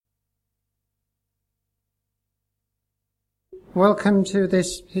Welcome to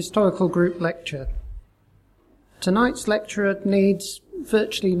this historical group lecture. Tonight's lecturer needs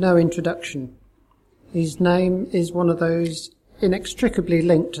virtually no introduction. His name is one of those inextricably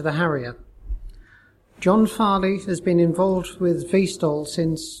linked to the Harrier. John Farley has been involved with VSTOL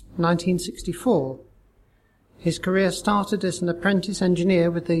since 1964. His career started as an apprentice engineer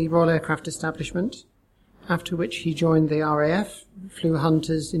with the Royal Aircraft Establishment, after which he joined the RAF, flew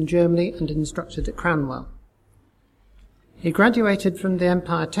Hunters in Germany and instructed at Cranwell. He graduated from the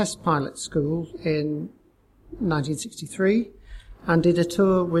Empire Test Pilot School in 1963 and did a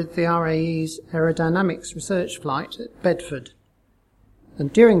tour with the RAE's aerodynamics research flight at Bedford.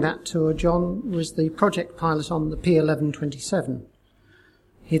 And during that tour, John was the project pilot on the P1127.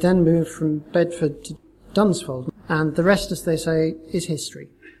 He then moved from Bedford to Dunsfold, and the rest, as they say, is history.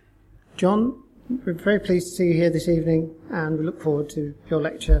 John, we're very pleased to see you here this evening, and we look forward to your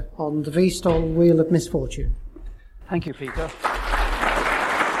lecture on the VSTOL Wheel of Misfortune. Thank you, Peter.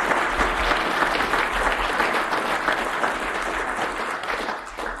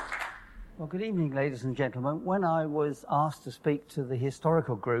 Well, good evening, ladies and gentlemen. When I was asked to speak to the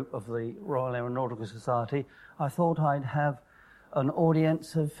historical group of the Royal Aeronautical Society, I thought I'd have an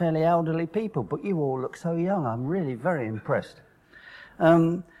audience of fairly elderly people, but you all look so young. I'm really very impressed.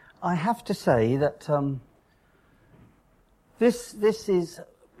 I have to say that this is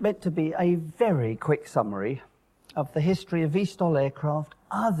meant to be a very quick summary of the history of VSTOL aircraft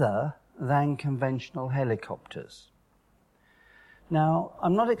other than conventional helicopters. Now,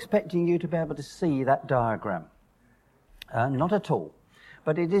 I'm not expecting you to be able to see that diagram, not at all,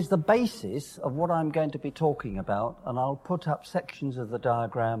 but it is the basis of what I'm going to be talking about, and I'll put up sections of the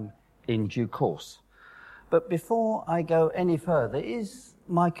diagram in due course. But before I go any further, is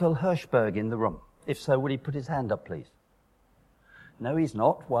Michael Hirschberg in the room? If so, would he put his hand up, please? No, he's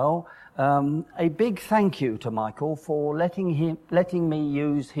not. Well, a big thank you to Michael for letting me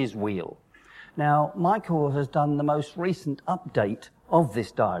use his wheel. Now, Michael has done the most recent update of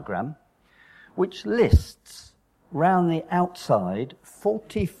this diagram, which lists round the outside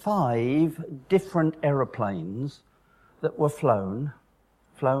 45 different aeroplanes that were flown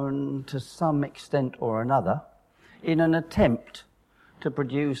to some extent or another, in an attempt to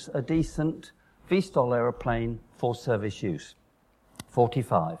produce a decent VSTOL aeroplane for service use.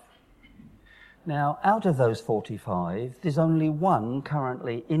 45. Now, out of those 45, there's only one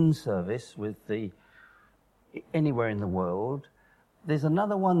currently in service with anywhere in the world. There's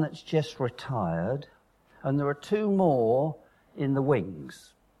another one that's just retired, and there are two more in the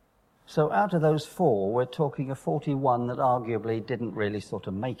wings. So out of those four, we're talking of 41 that arguably didn't really sort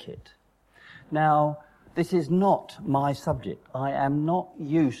of make it. Now, this is not my subject. I am not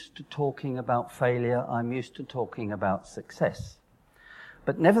used to talking about failure. I'm used to talking about success.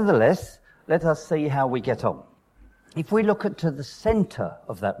 But nevertheless, let us see how we get on. If we look to the center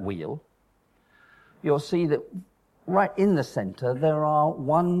of that wheel, you'll see that right in the center there are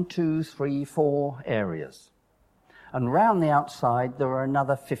 1, 2, 3, 4 areas. And round the outside there are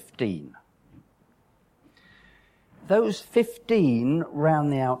another 15. Those 15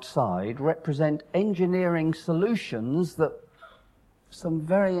 round the outside represent engineering solutions that some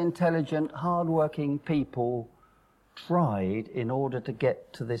very intelligent, hard-working people tried in order to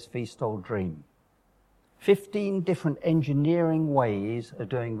get to this VSTOL dream. 15 different engineering ways of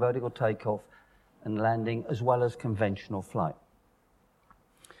doing vertical takeoff and landing, as well as conventional flight.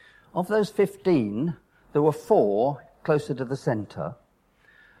 Of those 15, there were 4 closer to the center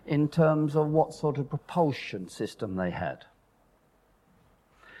in terms of what sort of propulsion system they had.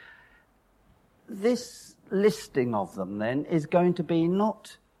 This listing of them then is going to be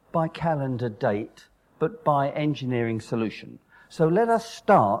not by calendar date, but by engineering solution. So let us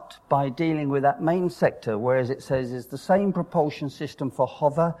start by dealing with that main sector, whereas it says is the same propulsion system for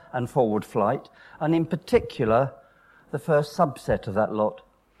hover and forward flight, and in particular, the first subset of that lot,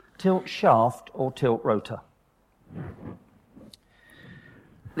 tilt shaft or tilt rotor.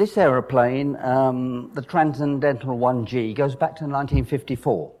 This aeroplane, the Transcendental 1G, goes back to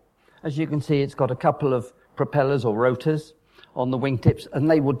 1954. As you can see, it's got a couple of propellers or rotors on the wingtips, and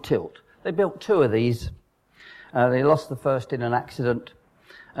they would tilt. They built 2 of these. They lost the first in an accident,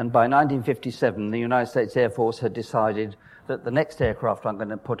 and by 1957, the United States Air Force had decided that the next aircraft I'm going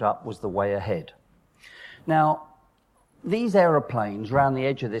to put up was the way ahead. Now, these aeroplanes round the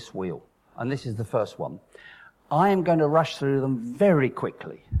edge of this wheel, and this is the first one, I am going to rush through them very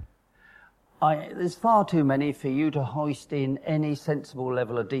quickly. There's far too many for you to hoist in any sensible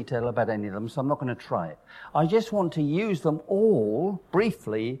level of detail about any of them, so I'm not going to try it. I just want to use them all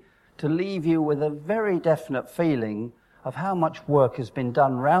briefly to leave you with a very definite feeling of how much work has been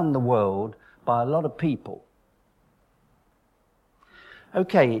done around the world by a lot of people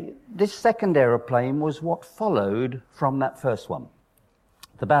Okay, this second aeroplane was what followed from that first one,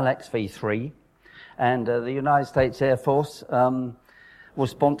 the Bell XV-3, and the United States Air Force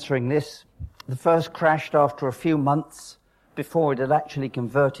was sponsoring this. The first crashed after a few months before it had actually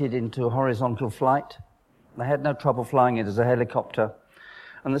converted into horizontal flight. They had no trouble flying it as a helicopter.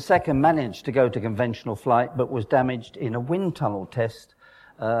 And the second managed to go to conventional flight, but was damaged in a wind tunnel test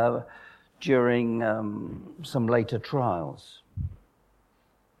during some later trials.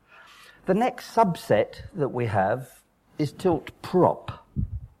 The next subset that we have is tilt prop.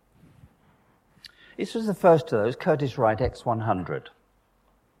 This was the first of those, Curtiss-Wright X100.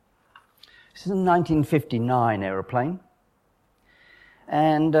 This is a 1959 aeroplane,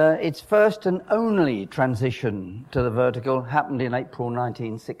 and its first and only transition to the vertical happened in April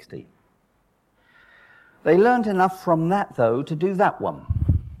 1960. They learned enough from that, though, to do that one,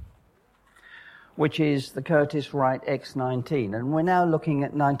 which is the Curtiss-Wright X-19. And we're now looking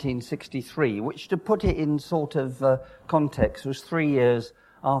at 1963, which, to put it in sort of context, was 3 years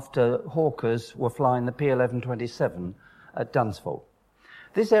after Hawkers were flying the P-1127 at Dunsfold.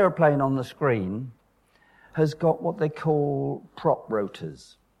 This aeroplane on the screen has got what they call prop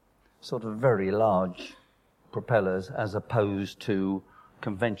rotors, sort of very large propellers as opposed to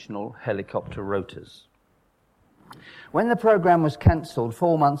conventional helicopter rotors. When the program was cancelled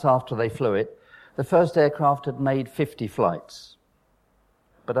 4 months after they flew it, the first aircraft had made 50 flights,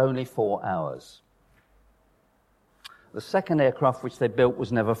 but only 4 hours. The second aircraft which they built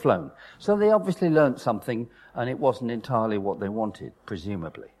was never flown. So they obviously learnt something, and it wasn't entirely what they wanted,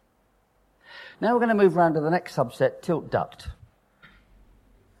 presumably. Now we're going to move around to the next subset, tilt duct.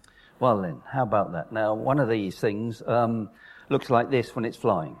 Well then, how about that? Now, one of these things looks like this when it's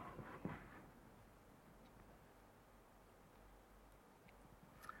flying.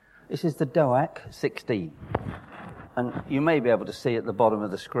 This is the DOAC 16. And you may be able to see at the bottom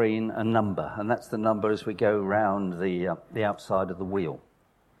of the screen a number, and that's the number as we go round the outside of the wheel.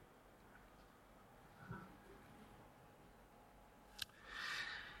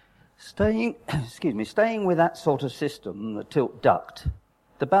 Staying with that sort of system, the tilt duct,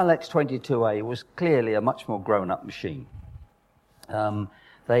 the Bell X-22A was clearly a much more grown-up machine.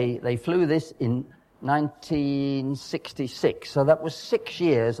 They flew this in 1966, so that was 6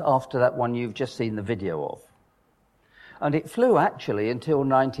 years after that one you've just seen the video of. And it flew actually until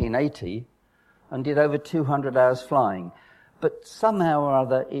 1980 and did over 200 hours flying. But somehow or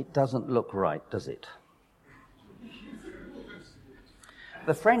other it doesn't look right, does it?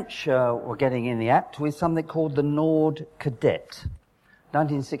 The French were getting in the act with something called the Nord Cadet,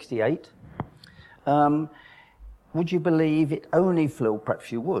 1968. Would you believe it only flew,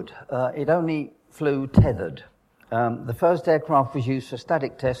 perhaps you would, it only flew tethered. The first aircraft was used for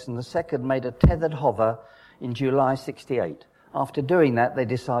static tests and the second made a tethered hover in July 68. After doing that, they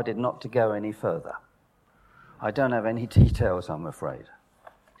decided not to go any further. I don't have any details, I'm afraid.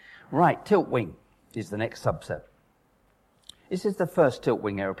 Right, tilt wing is the next subset. This is the first tilt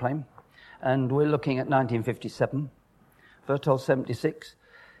wing aeroplane, and we're looking at 1957, Vertol 76.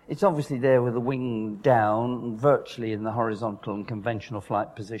 It's obviously there with the wing down, virtually in the horizontal and conventional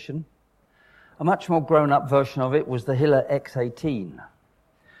flight position. A much more grown-up version of it was the Hiller X-18.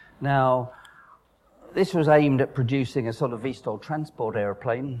 Now, this was aimed at producing a sort of VSTOL transport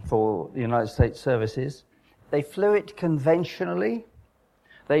aeroplane for the United States services. They flew it conventionally.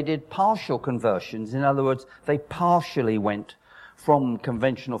 They did partial conversions. In other words, they partially went from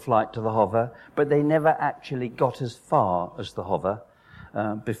conventional flight to the hover, but they never actually got as far as the hover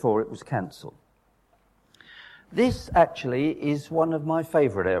before it was cancelled. This actually is one of my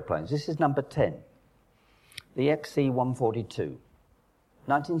favourite airplanes. This is number 10, the XC-142,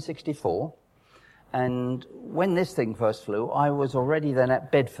 1964. And when this thing first flew, I was already then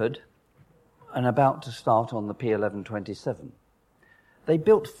at Bedford and about to start on the P-1127. They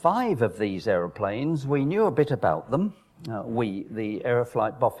built 5 of these aeroplanes. We knew a bit about them, the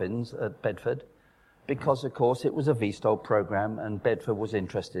Aeroflight boffins at Bedford, because, of course, it was a VSTOL program and Bedford was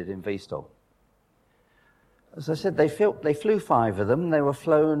interested in VSTOL. As I said, they flew 5 of them. They were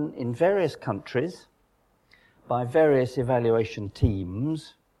flown in various countries by various evaluation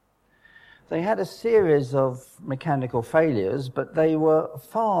teams. They had a series of mechanical failures, but they were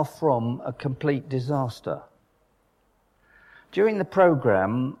far from a complete disaster. During the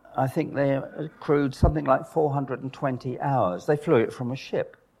program, I think they accrued something like 420 hours. They flew it from a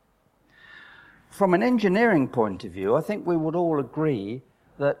ship. From an engineering point of view, I think we would all agree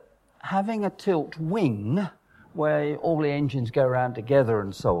that having a tilt wing, where all the engines go around together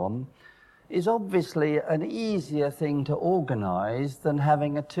and so on, is obviously an easier thing to organise than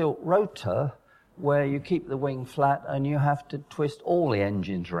having a tilt rotor where you keep the wing flat and you have to twist all the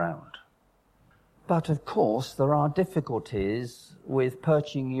engines round. But of course, there are difficulties with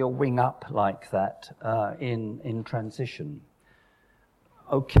perching your wing up like that in transition.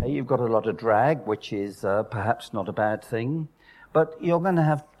 Okay, you've got a lot of drag, which is perhaps not a bad thing, but you're going to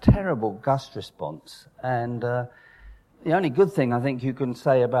have terrible gust response. And the only good thing I think you can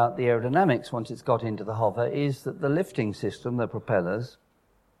say about the aerodynamics once it's got into the hover is that the lifting system, the propellers,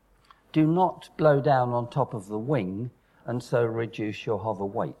 do not blow down on top of the wing and so reduce your hover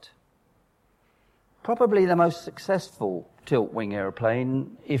weight. Probably the most successful tilt-wing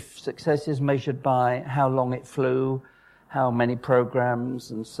aeroplane, if success is measured by how long it flew, how many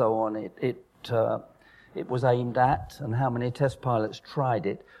programs and so on it was aimed at, and how many test pilots tried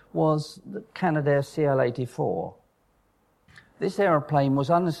it, was the Canadair CL-84. This aeroplane was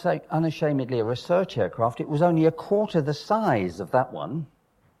unashamedly a research aircraft. It was only a quarter the size of that one.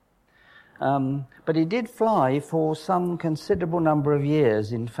 But it did fly for some considerable number of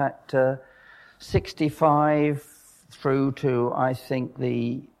years. In fact, 65 through to, I think,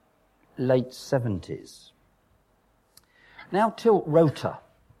 the late 70s. Now tilt rotor.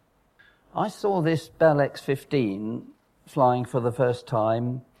 I saw this Bell X-15 flying for the first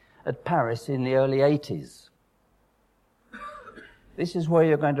time at Paris in the early 80s. This is where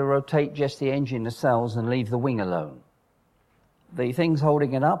you're going to rotate just the engine nacelles and leave the wing alone. The things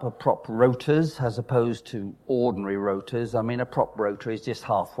holding it up are prop rotors as opposed to ordinary rotors. I mean, a prop rotor is just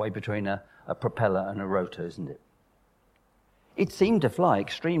halfway between a propeller and a rotor, isn't it? It seemed to fly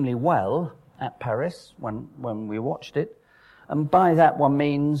extremely well at Paris when we watched it. And by that one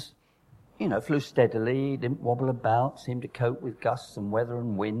means, flew steadily, didn't wobble about, seemed to cope with gusts and weather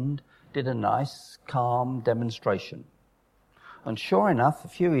and wind, did a nice, calm demonstration. And sure enough, a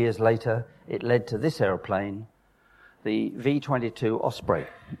few years later, it led to this aeroplane, the V-22 Osprey.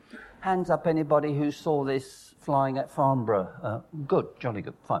 Hands up anybody who saw this flying at Farnborough. Good, jolly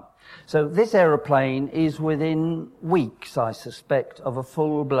good, fine. So this aeroplane is within weeks, I suspect, of a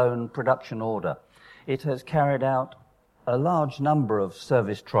full-blown production order. It has carried out a large number of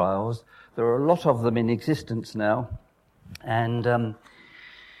service trials. There are a lot of them in existence now. And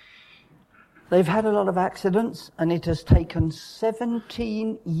they've had a lot of accidents, and it has taken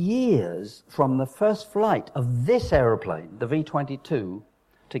 17 years from the first flight of this aeroplane, the V-22,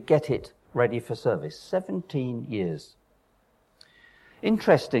 to get it ready for service. 17 years.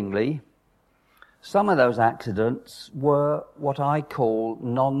 Interestingly, some of those accidents were what I call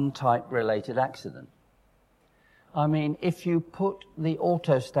non-type related accidents. I mean, if you put the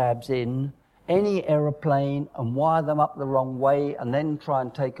auto stabs in any aeroplane and wire them up the wrong way and then try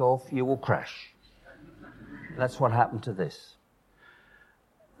and take off, you will crash. That's what happened to this.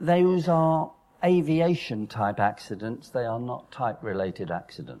 Those are aviation type accidents. They are not type related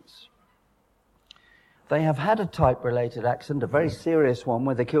accidents. They have had a type related accident, a very serious one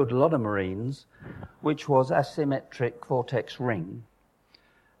where they killed a lot of Marines, which was asymmetric vortex ring.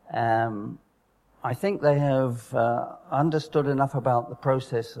 I think they have understood enough about the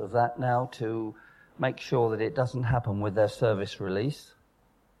process of that now to make sure that it doesn't happen with their service release.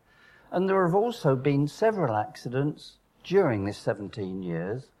 And there have also been several accidents during this 17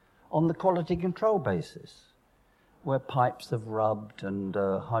 years on the quality control basis, where pipes have rubbed and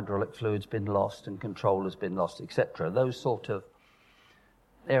hydraulic fluid's been lost and control has been lost, etc. Those sort of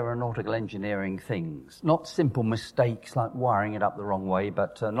aeronautical engineering things. Not simple mistakes like wiring it up the wrong way,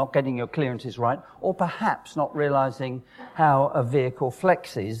 but not getting your clearances right, or perhaps not realizing how a vehicle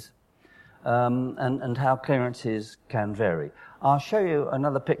flexes and how clearances can vary. I'll show you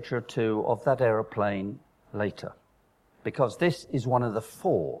another picture or two of that aeroplane later, because this is one of the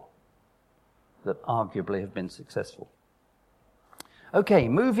 4 that arguably have been successful. Okay,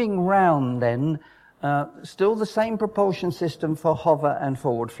 moving round then, still the same propulsion system for hover and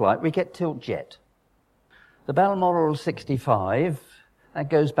forward flight. We get tilt jet. The Balmoral 65, that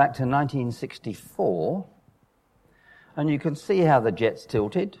goes back to 1964. And you can see how the jets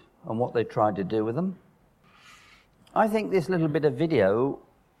tilted and what they tried to do with them. I think this little bit of video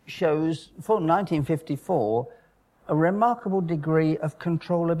shows, for 1954, a remarkable degree of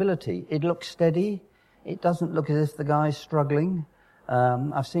controllability. It looks steady. It doesn't look as if the guy's struggling.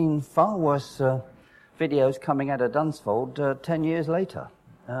 I've seen far worse videos coming out of Dunsfold 10 years later.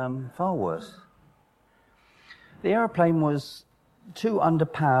 Far worse. The aeroplane was too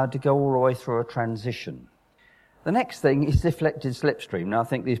underpowered to go all the way through a transition. The next thing is deflected slipstream. Now, I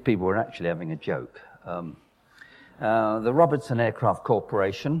think these people were actually having a joke. The Robertson Aircraft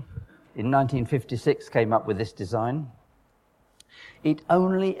Corporation in 1956 came up with this design. It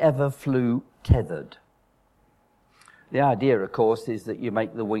only ever flew tethered. The idea, of course, is that you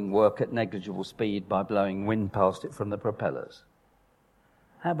make the wing work at negligible speed by blowing wind past it from the propellers.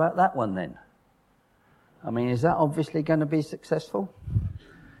 How about that one then? I mean, is that obviously going to be successful?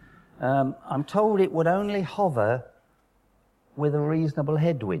 I'm told it would only hover with a reasonable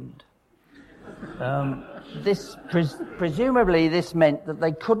headwind. Presumably this meant that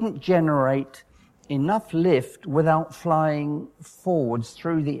they couldn't generate enough lift without flying forwards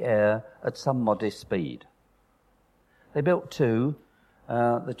through the air at some modest speed. They built two.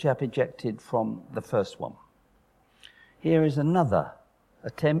 The chap ejected from the first one. Here is another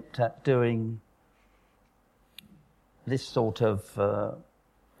attempt at doing this sort of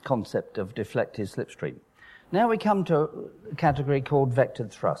concept of deflected slipstream. Now we come to a category called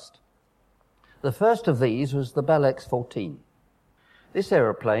vectored thrust. The first of these was the Bell X-14. This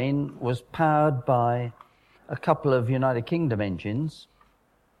aeroplane was powered by a couple of United Kingdom engines,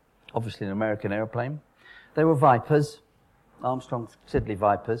 obviously an American aeroplane. They were Vipers, Armstrong Siddeley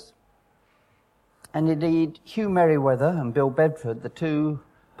Vipers. And indeed, Hugh Merriweather and Bill Bedford, the two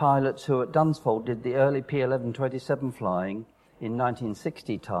pilots who at Dunsfold did the early P1127 flying in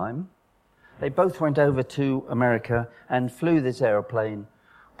 1960 time, they both went over to America and flew this aeroplane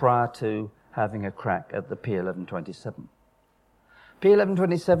prior to having a crack at the P1127.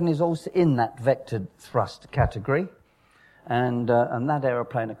 P1127 is also in that vectored thrust category, and that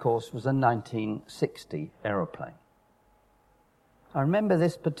aeroplane, of course, was a 1960 aeroplane. I remember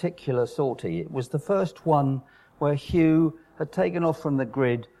this particular sortie. It was the first one where Hugh had taken off from the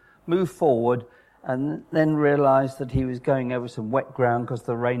grid, moved forward, and then realised that he was going over some wet ground because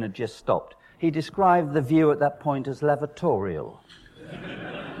the rain had just stopped. He described the view at that point as lavatorial.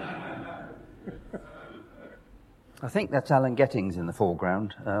 I think that's Alan Gettings in the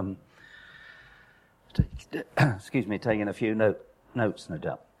foreground. Excuse me, taking a few notes, no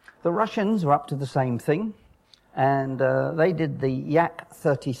doubt. The Russians were up to the same thing, and they did the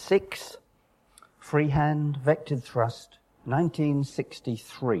Yak-36 freehand vectored thrust,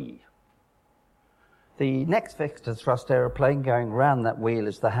 1963. The next vectored thrust aeroplane going round that wheel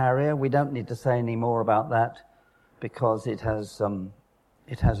is the Harrier. We don't need to say any more about that because it has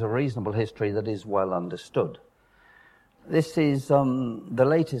a reasonable history that is well understood. This is the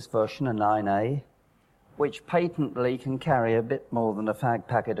latest version, a 9A, which patently can carry a bit more than a fag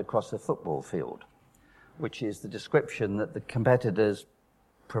packet across a football field, which is the description that the competitors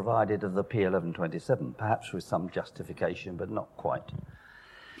provided of the P1127, perhaps with some justification, but not quite.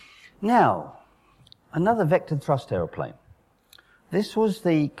 Now, another vectored thrust aeroplane. This was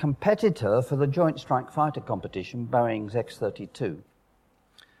the competitor for the Joint Strike Fighter competition, Boeing's X-32.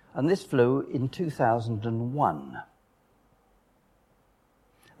 And this flew in 2001.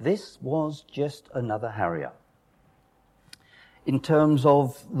 This was just another Harrier in terms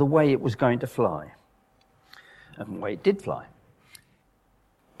of the way it was going to fly and the way it did fly.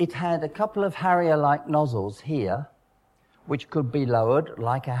 It had a couple of Harrier-like nozzles here, which could be lowered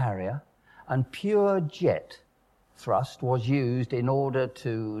like a Harrier, and pure jet thrust was used in order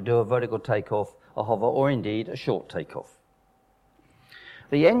to do a vertical takeoff, a hover, or indeed a short takeoff.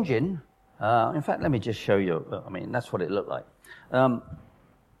 The engine, in fact, let me just show you, that's what it looked like.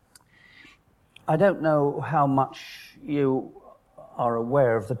 I don't know how much you are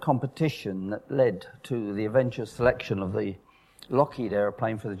aware of the competition that led to the eventual selection of the Lockheed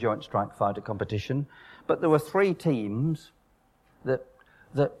aeroplane for the Joint Strike Fighter competition, but there were three teams that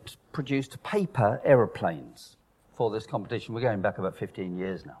produced paper aeroplanes for this competition. We're going back about 15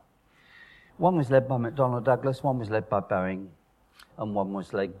 years now. One was led by McDonnell Douglas, one was led by Boeing, and one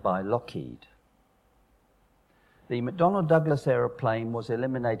was led by Lockheed. The McDonnell Douglas aeroplane was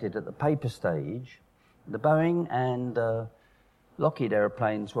eliminated at the paper stage. The Boeing and Lockheed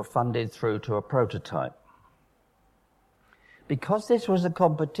aeroplanes were funded through to a prototype. Because this was a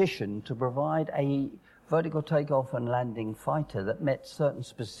competition to provide a vertical takeoff and landing fighter that met certain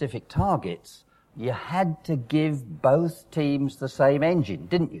specific targets, you had to give both teams the same engine,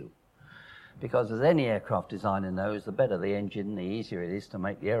 didn't you? Because as any aircraft designer knows, the better the engine, the easier it is to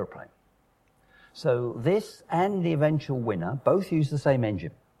make the aeroplane. So this and the eventual winner both use the same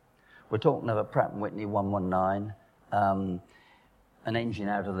engine. We're talking of a Pratt & Whitney 119, an engine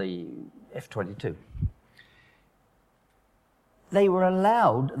out of the F-22.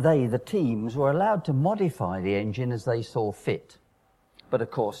 The teams were allowed to modify the engine as they saw fit. But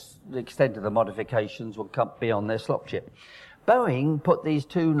of course, the extent of the modifications would come beyond their slop chip. Boeing put these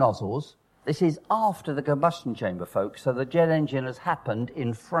two nozzles, this is after the combustion chamber, folks, so the jet engine has happened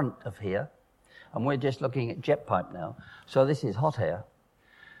in front of here, and we're just looking at jet pipe now. So this is hot air.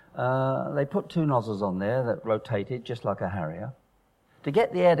 They put two nozzles on there that rotated just like a Harrier. To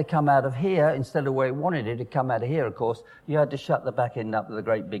get the air to come out of here, instead of where it wanted it to come out of here, of course, you had to shut the back end up with a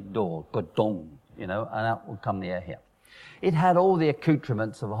great big door, ga-dong, and out would come the air here. It had all the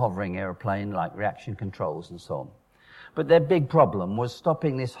accoutrements of a hovering aeroplane, like reaction controls and so on. But their big problem was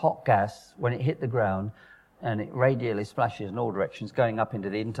stopping this hot gas when it hit the ground, and it radially splashes in all directions going up into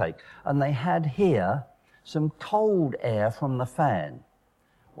the intake. And they had here some cold air from the fan.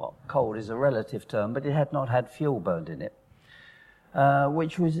 Well, cold is a relative term, but it had not had fuel burned in it.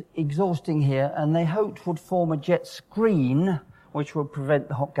 Which was exhausting here, and they hoped would form a jet screen which would prevent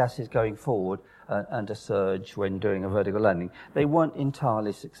the hot gases going forward and a surge when doing a vertical landing. They weren't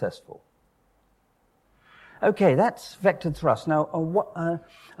entirely successful. Okay, that's vectored thrust. Now,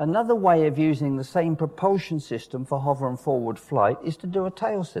 another way of using the same propulsion system for hover and forward flight is to do a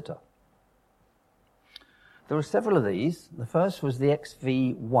tail sitter. There were several of these. The first was the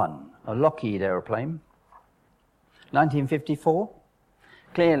XV-1, a Lockheed aeroplane, 1954.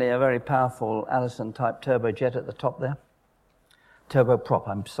 Clearly a very powerful Allison-type turbojet at the top there. Turboprop,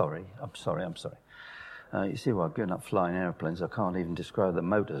 I'm sorry. You see, I've given up flying aeroplanes. I can't even describe the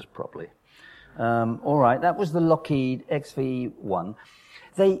motors properly. All right, that was the Lockheed XV-1.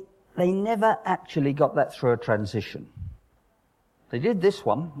 They never actually got that through a transition. They did this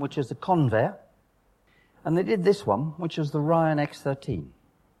one, which is the Convair, and they did this one, which is the Ryan X-13.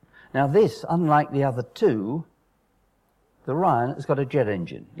 Now this, unlike the other two, the Ryan has got a jet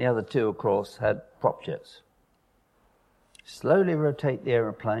engine. The other two, of course, had prop jets. Slowly rotate the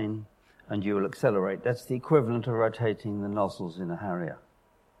aeroplane and you will accelerate. That's the equivalent of rotating the nozzles in a Harrier.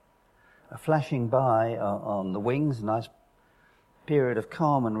 Flashing by on the wings, a nice period of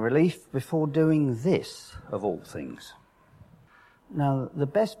calm and relief before doing this, of all things. Now, the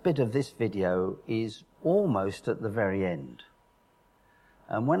best bit of this video is almost at the very end.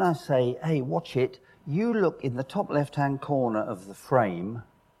 And when I say, hey, watch it, you look in the top left-hand corner of the frame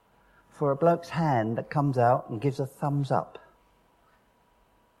for a bloke's hand that comes out and gives a thumbs up.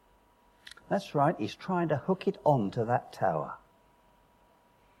 That's right, he's trying to hook it onto that tower.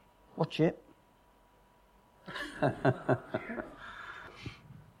 Watch it.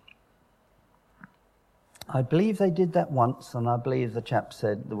 I believe they did that once, and I believe the chap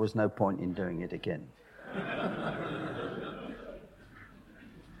said there was no point in doing it again.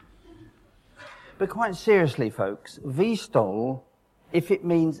 But quite seriously, folks, VSTOL, if it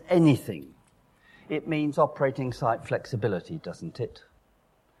means anything, it means operating site flexibility, doesn't it?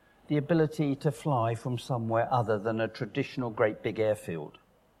 The ability to fly from somewhere other than a traditional great big airfield.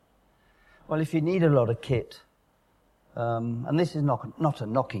 Well, if you need a lot of kit, and this is not a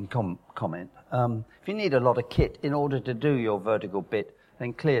knocking comment, if you need a lot of kit in order to do your vertical bit,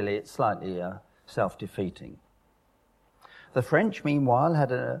 then clearly it's slightly self-defeating. The French, meanwhile,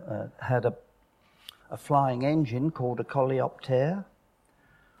 had a flying engine called a coleoptère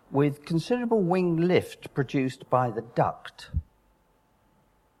with considerable wing lift produced by the duct.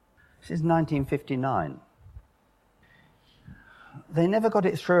 This is 1959. They never got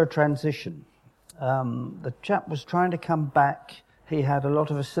it through a transition. The chap was trying to come back. He had a lot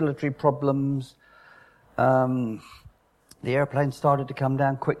of oscillatory problems. The airplane started to come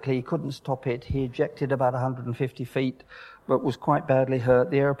down quickly. He couldn't stop it. He ejected about 150 feet, but was quite badly hurt.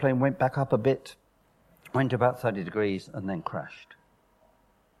 The airplane went back up a bit, went to about 30 degrees, and then crashed.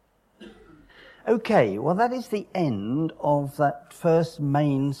 Okay, well, that is the end of that first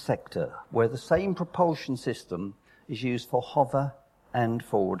main sector, where the same propulsion system is used for hover and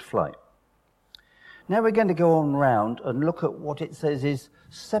forward flight. Now we're going to go on round and look at what it says is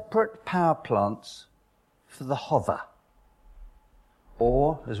separate power plants for the hover.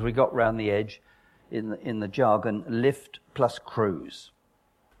 Or, as we got round the edge, in the jargon, lift plus cruise.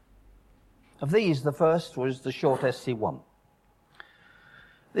 Of these, the first was the short SC-1.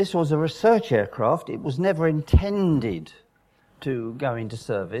 This was a research aircraft. It was never intended to go into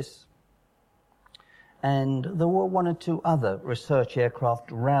service. And there were one or two other research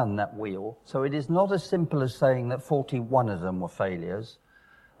aircraft around that wheel. So it is not as simple as saying that 41 of them were failures,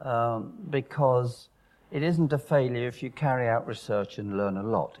 because it isn't a failure if you carry out research and learn a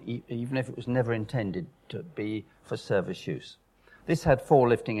lot, even if it was never intended to be for service use. This had 4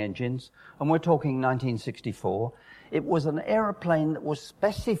 lifting engines, and we're talking 1964. It was an aeroplane that was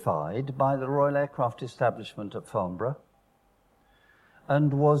specified by the Royal Aircraft Establishment at Farnborough,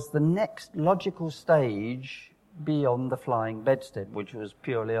 and was the next logical stage beyond the flying bedstead, which was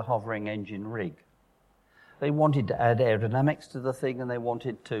purely a hovering engine rig. They wanted to add aerodynamics to the thing, and they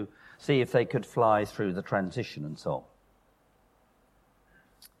wanted to see if they could fly through the transition and so on.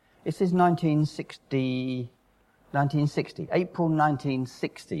 This is 1960, April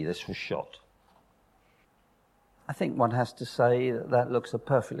 1960 this was shot. I think one has to say that that looks a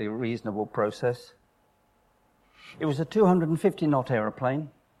perfectly reasonable process. It was a 250-knot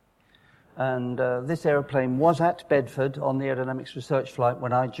aeroplane, and this aeroplane was at Bedford on the aerodynamics research flight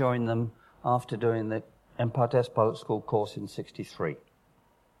when I joined them after doing the Empire Test Pilot School course in '63.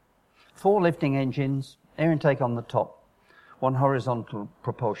 4 lifting engines, air intake on the top, 1 horizontal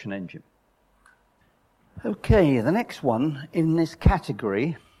propulsion engine. Okay, the next one in this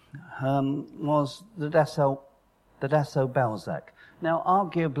category was the Dassault Balzac. Now,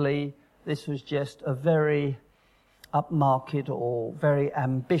 arguably, this was just a very upmarket or very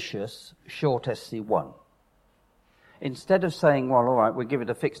ambitious short SC1. Instead of saying, well, all right, we'll give it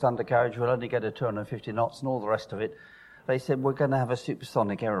a fixed undercarriage, we'll only get a 250 knots and all the rest of it, they said, we're going to have a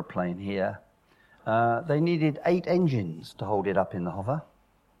supersonic aeroplane here. They needed 8 engines to hold it up in the hover.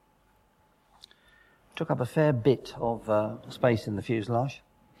 Took up a fair bit of space in the fuselage.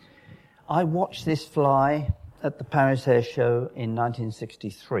 I watched this fly at the Paris Air Show in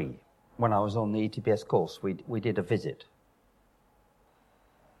 1963 when I was on the ETPS course. We did a visit.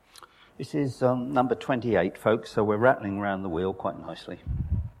 This is number 28, folks, so we're rattling around the wheel quite nicely.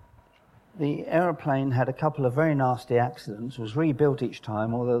 The aeroplane had a couple of very nasty accidents, was rebuilt each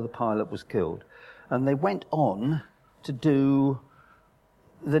time, although the pilot was killed. And they went on to do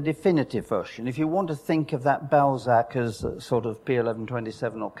the definitive version. If you want to think of that Balzac as a sort of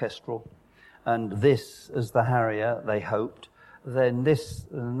P1127 orchestral, and this as the Harrier, they hoped, then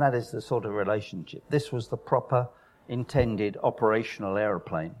that is the sort of relationship. This was the proper, intended, operational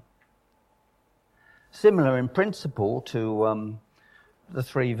aeroplane. Similar in principle to the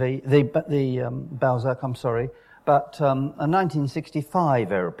 3V, the Balzac, but a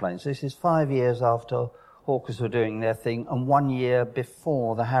 1965 aeroplane. So this is 5 years after Hawkers were doing their thing and 1 year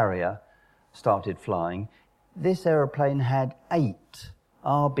before the Harrier started flying. This aeroplane had 8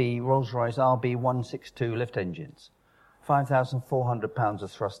 Rolls-Royce RB162 lift engines, 5,400 pounds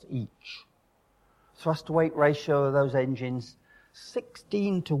of thrust each. Thrust-to-weight ratio of those engines,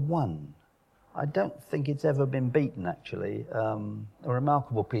 16-1. I don't think it's ever been beaten, actually. A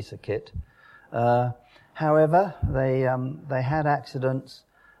remarkable piece of kit. However, they had accidents,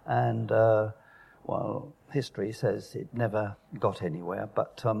 and well, history says it never got anywhere,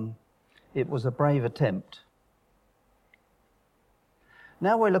 but it was a brave attempt.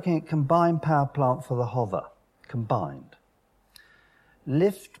 Now we're looking at combined power plant for the hover, combined.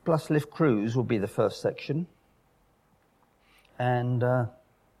 Lift plus lift cruise will be the first section, and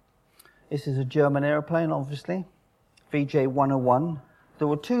this is a German aeroplane, obviously, VJ101. There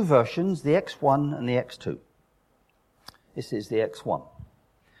were 2 versions, the X1 and the X2. This is the X1.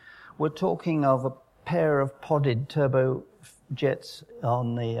 We're talking of a pair of podded turbojets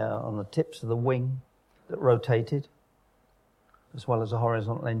on the tips of the wing that rotated, as well as a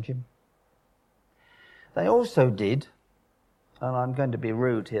horizontal engine. They also did, and I'm going to be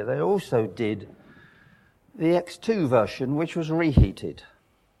rude here, they also did the X2 version, which was reheated.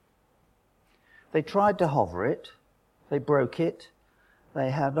 They tried to hover it, they broke it,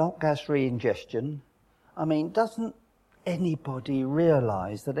 they had hot gas re-ingestion. I mean, doesn't anybody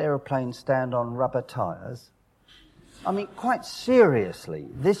realize that aeroplanes stand on rubber tires? I mean, quite seriously,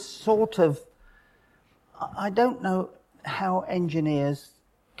 this sort of... I don't know how engineers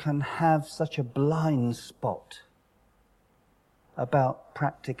can have such a blind spot about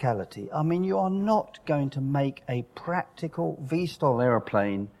practicality. I mean, you are not going to make a practical VSTOL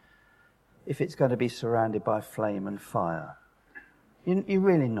aeroplane if it's going to be surrounded by flame and fire. You're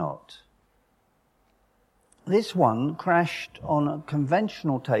really not. This one crashed on a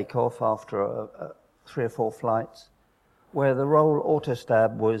conventional takeoff after 3 or 4 flights, where the roll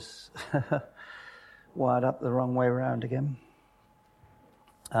autostab was wired up the wrong way around again.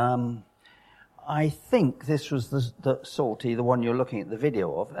 I think this was the sortie, the one you're looking at the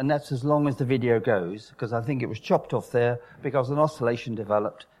video of, and that's as long as the video goes, because I think it was chopped off there because an oscillation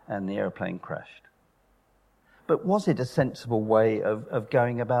developed and the aeroplane crashed. But was it a sensible way of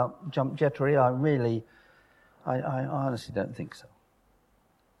going about jump jettery? I honestly don't think so.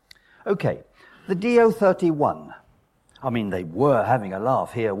 Okay, the DO-31. I mean, they were having a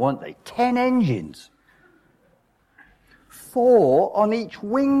laugh here, weren't they? 10 engines. 4 on each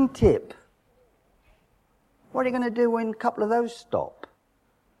wingtip. What are you going to do when a couple of those stop?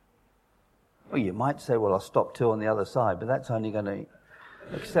 Well, you might say, well, I'll stop 2 on the other side, but that's only going to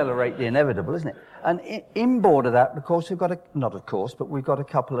accelerate the inevitable, isn't it? And inboard of that, of course, we've got we've got a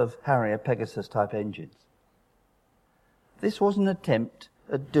couple of Harrier Pegasus type engines. This was an attempt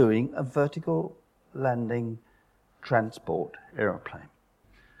at doing a vertical landing transport aeroplane.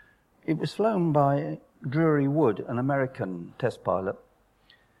 It was flown by Drury Wood, an American test pilot,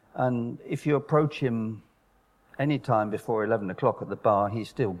 and if you approach him any time before 11 o'clock at the bar, he's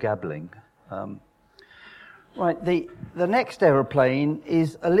still gabbling. Right, the next aeroplane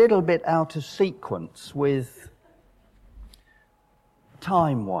is a little bit out of sequence with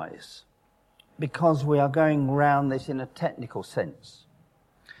time-wise, because we are going round this in a technical sense.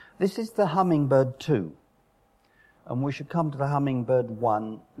 This is the Hummingbird 2, and we should come to the Hummingbird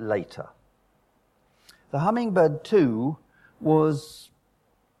 1 later. The Hummingbird 2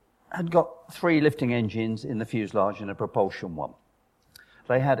 had got 3 lifting engines in the fuselage and a propulsion one.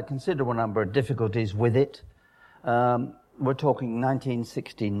 They had a considerable number of difficulties with it. We're talking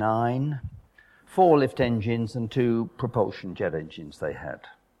 1969, 4 lift engines and 2 propulsion jet engines they had.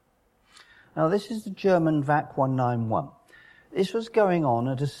 Now this is the German VAC 191. This was going on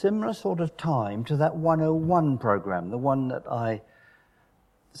at a similar sort of time to that 101 program, the one that I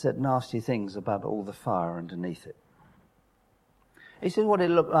said nasty things about all the fire underneath it. This is what it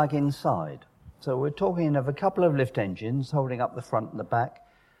looked like inside. So we're talking of a couple of lift engines holding up the front and the back,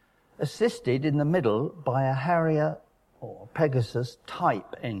 assisted in the middle by a Harrier or Pegasus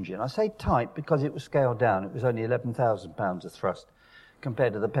type engine. I say type because it was scaled down. It was only 11,000 pounds of thrust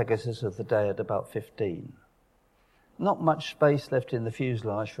compared to the Pegasus of the day at about 15. Not much space left in the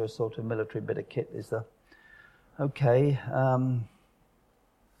fuselage for a sort of military bit of kit, is there? Okay.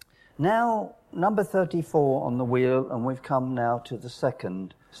 Now, number 34 on the wheel, and we've come now to the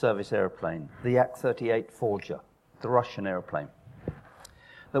second service aeroplane, the Yak-38 Forger, the Russian aeroplane,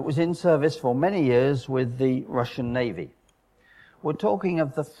 that was in service for many years with the Russian Navy. We're talking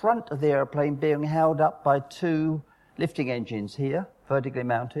of the front of the aeroplane being held up by 2 lifting engines here, vertically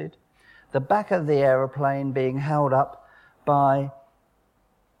mounted, the back of the aeroplane being held up by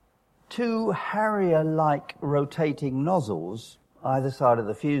 2 Harrier-like rotating nozzles either side of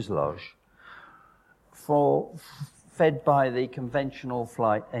the fuselage, fed by the conventional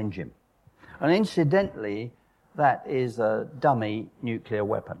flight engine. And incidentally, that is a dummy nuclear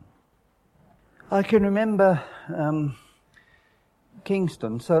weapon. I can remember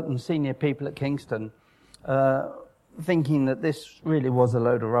Kingston, certain senior people at Kingston, thinking that this really was a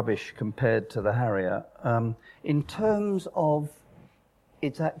load of rubbish compared to the Harrier. In terms of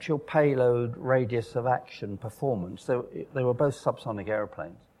its actual payload, radius of action, performance, they were both subsonic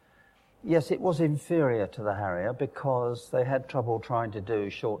aeroplanes. Yes, it was inferior to the Harrier because they had trouble trying to do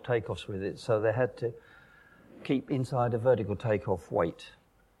short takeoffs with it, so they had to keep inside a vertical takeoff weight.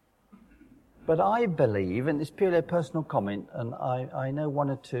 But I believe, and it's purely a personal comment, and I know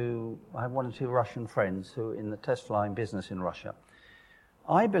I have one or two Russian friends who are in the test flying business in Russia.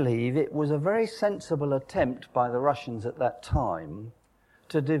 I believe it was a very sensible attempt by the Russians at that time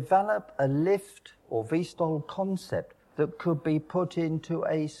to develop a lift or VSTOL concept that could be put into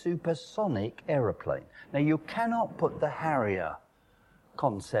a supersonic aeroplane. Now, you cannot put the Harrier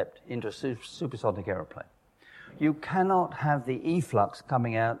concept into a supersonic aeroplane. You cannot have the efflux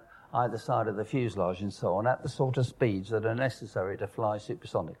coming out either side of the fuselage and so on at the sort of speeds that are necessary to fly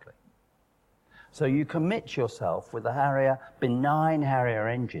supersonically. So you commit yourself with the Harrier, benign Harrier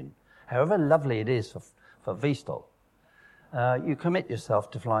engine, however lovely it is for VSTOL, you commit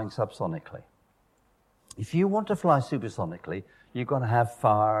yourself to flying subsonically. If you want to fly supersonically, you've got to have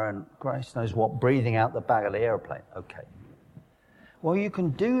fire and Christ knows what breathing out the back of the aeroplane. Okay. Well, you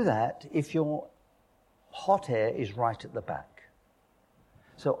can do that if your hot air is right at the back.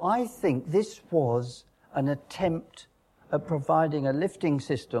 So I think this was an attempt at providing a lifting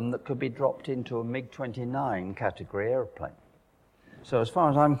system that could be dropped into a MiG-29 category aeroplane. So as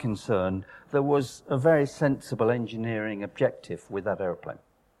far as I'm concerned, there was a very sensible engineering objective with that aeroplane.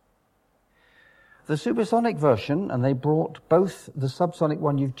 The supersonic version, and they brought both the subsonic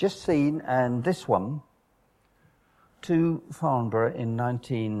one you've just seen and this one to Farnborough in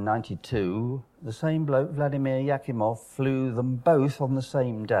 1992. The same bloke, Vladimir Yakimov, flew them both on the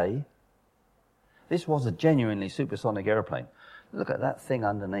same day. This was a genuinely supersonic aeroplane. Look at that thing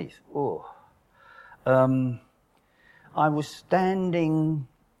underneath. Oh. I was standing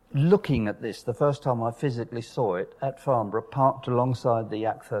looking at this the first time I physically saw it at Farnborough, parked alongside the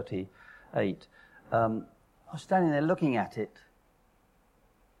Yak-38. I was standing there looking at it,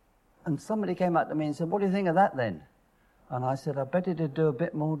 and somebody came up to me and said, "What do you think of that then?" And I said, "I bet it'd do a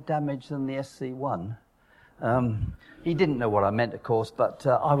bit more damage than the SC-1. He didn't know what I meant, of course, but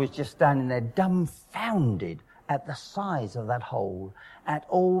I was just standing there dumbfounded at the size of that hole, at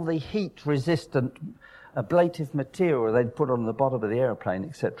all the heat-resistant ablative material they'd put on the bottom of the aeroplane,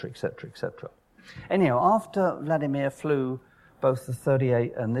 etc., etc., etc. Anyhow, after Vladimir flew both the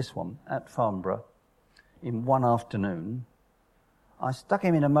 38 and this one at Farnborough in one afternoon, I stuck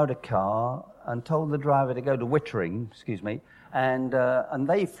him in a motor car and told the driver to go to Wittering, and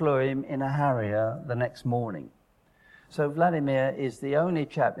they flew him in a Harrier the next morning. So Vladimir is the only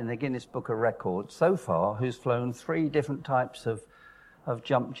chap in the Guinness Book of Records so far who's flown 3 different types of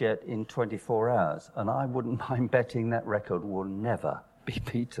jump jet in 24 hours. And I wouldn't mind betting that record will never be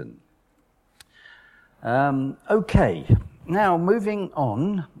beaten. Okay, now moving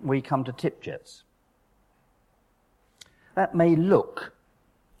on, we come to tip jets. That may look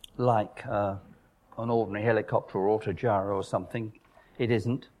like an ordinary helicopter or autogyro or something. It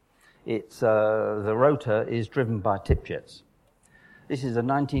isn't. It's the rotor is driven by tip jets. This is a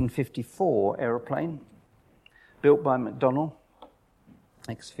 1954 aeroplane built by McDonnell,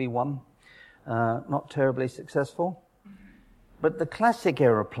 XV-1. Not terribly successful. But the classic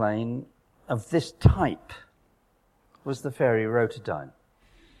aeroplane of this type was the Fairey Rotordyne.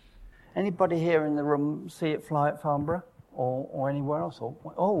 Anybody here in the room see it fly at Farnborough or anywhere else?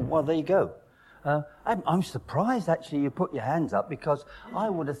 Oh, well, there you go. I'm surprised, actually, you put your hands up, because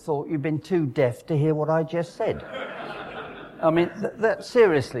I would have thought you'd been too deaf to hear what I just said. I mean, that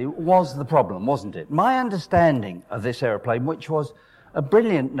seriously was the problem, wasn't it? My understanding of this aeroplane, which was a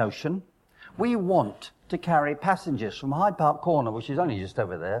brilliant notion, we want to carry passengers from Hyde Park Corner, which is only just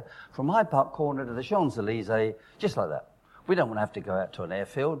over there, from Hyde Park Corner to the Champs-Élysées, just like that. We don't want to have to go out to an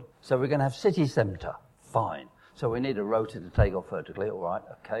airfield, so we're going to have city centre. Fine. So we need a rotor to take off vertically. All right,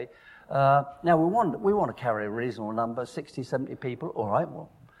 okay. Now we want to carry a reasonable number, 60, 70 people. All right, well,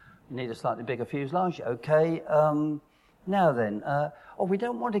 you need a slightly bigger fuselage. Okay. Now then, we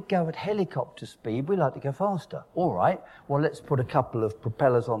don't want to go at helicopter speed. We like to go faster. All right. Well, let's put a couple of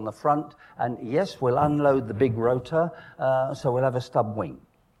propellers on the front, and yes, we'll unload the big rotor, so we'll have a stub wing.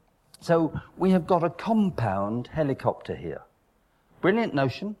 So we have got a compound helicopter here. Brilliant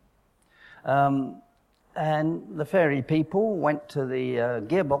notion. And the Fairey people went to the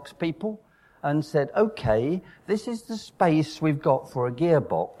gearbox people and said, okay, this is the space we've got for a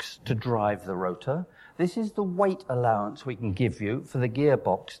gearbox to drive the rotor. This is the weight allowance we can give you for the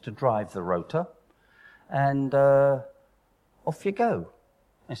gearbox to drive the rotor. And off you go.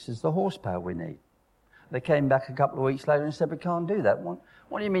 This is the horsepower we need. They came back a couple of weeks later and said, we can't do that. What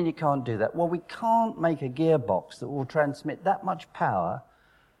do you mean you can't do that? Well, we can't make a gearbox that will transmit that much power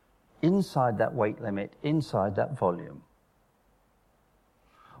inside that weight limit, inside that volume.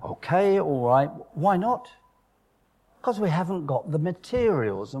 Okay, all right. Why not? Because we haven't got the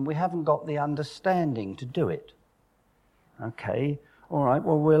materials and we haven't got the understanding to do it. Okay, all right.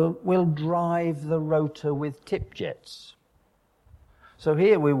 Well, we'll drive the rotor with tip jets. So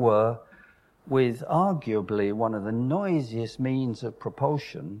here we were with arguably one of the noisiest means of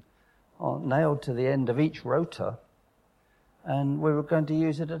propulsion nailed to the end of each rotor, and we were going to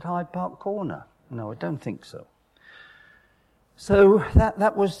use it at Hyde Park Corner. No, I don't think so. So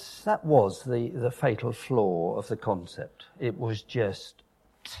that was the fatal flaw of the concept. It was just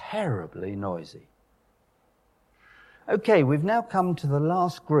terribly noisy. Okay, we've now come to the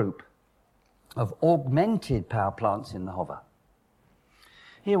last group of augmented power plants in the hover.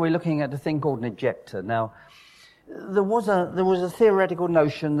 Here we're looking at a thing called an ejector. Now, there was a theoretical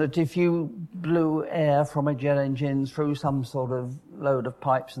notion that if you blew air from a jet engine through some sort of load of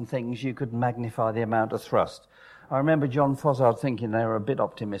pipes and things, you could magnify the amount of thrust. I remember John Fossard thinking they were a bit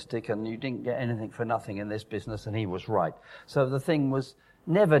optimistic and you didn't get anything for nothing in this business, and he was right. So the thing was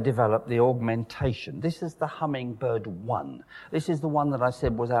never developed the augmentation. This is the Hummingbird 1. This is the one that I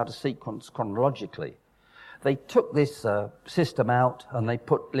said was out of sequence chronologically. They took this system out and they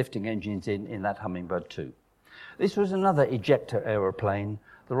put lifting engines in that Hummingbird 2. This was another ejector aeroplane,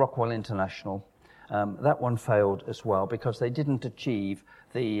 the Rockwell International. That one failed as well because they didn't achieve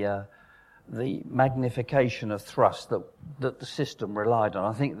the magnification of thrust that the system relied on.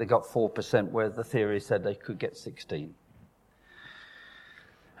 I think they got 4%, where the theory said they could get 16.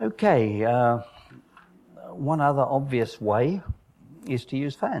 Okay, one other obvious way is to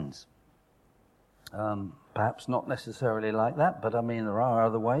use fans. Perhaps not necessarily like that, but I mean there are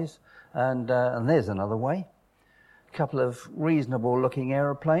other ways, and there's another way. A couple of reasonable-looking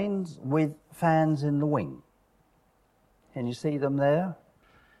aeroplanes with fans in the wing. Can you see them there?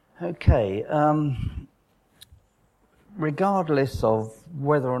 Okay. Regardless of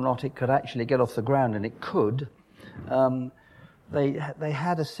whether or not it could actually get off the ground, and it could, they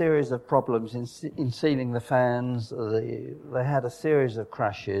had a series of problems in sealing the fans. They had a series of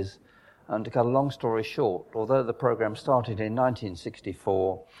crashes. And to cut a long story short, although the program started in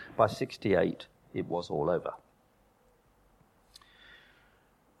 1964, by 68 it was all over.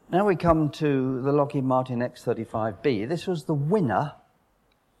 Now we come to the Lockheed Martin X-35B. This was the winner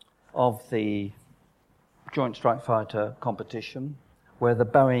of the Joint Strike Fighter competition, where the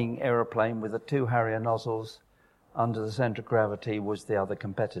Boeing aeroplane with the 2 Harrier nozzles under the centre of gravity was the other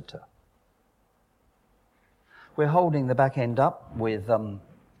competitor. We're holding the back end up with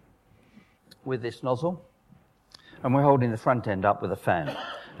this nozzle, and we're holding the front end up with a fan.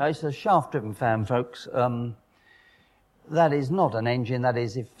 Now, it's a shaft-driven fan, folks. That is not an engine, that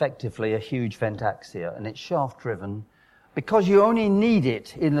is effectively a huge ventaxia, and it's shaft-driven. Because you only need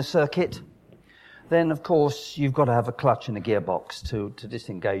it in the circuit, then, of course, you've got to have a clutch and a gearbox to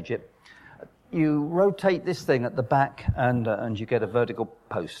disengage it. You rotate this thing at the back, and you get a vertical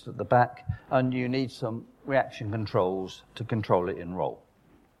post at the back, and you need some reaction controls to control it in roll.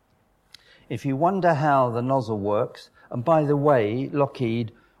 If you wonder how the nozzle works, and by the way,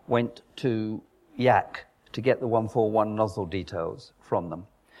 Lockheed went to Yak to get the 141 nozzle details from them.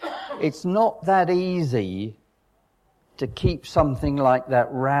 It's not that easy to keep something like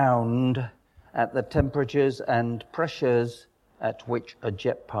that round at the temperatures and pressures at which a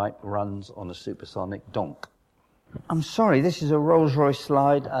jet pipe runs on a supersonic donk. I'm sorry, this is a Rolls-Royce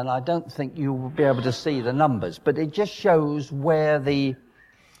slide, and I don't think you will be able to see the numbers, but it just shows where this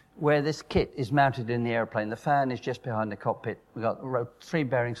kit is mounted in the airplane. The fan is just behind the cockpit. We've got a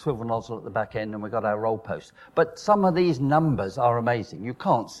 3-bearing swivel nozzle at the back end, and we've got our roll post. But some of these numbers are amazing. You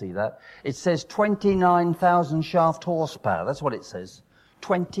can't see that. It says 29,000 shaft horsepower. That's what it says.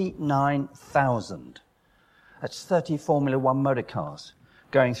 29,000. That's 30 Formula One motor cars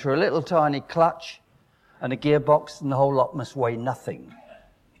going through a little tiny clutch and a gearbox, and the whole lot must weigh nothing.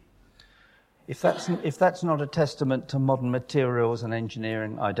 If that's not a testament to modern materials and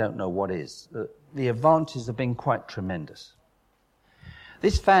engineering, I don't know what is. The advances have been quite tremendous.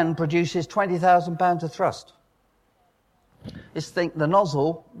 This fan produces 20,000 pounds of thrust. The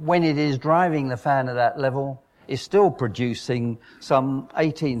nozzle, when it is driving the fan at that level, is still producing some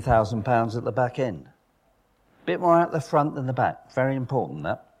 18,000 pounds at the back end. A bit more out the front than the back. Very important,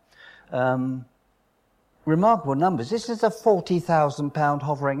 that. Remarkable numbers. This is a 40,000 pound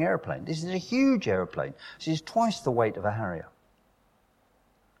hovering airplane. This is a huge airplane. This is twice the weight of a Harrier.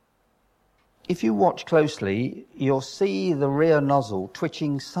 If you watch closely, you'll see the rear nozzle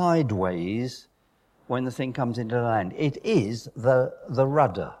twitching sideways when the thing comes into land. It is the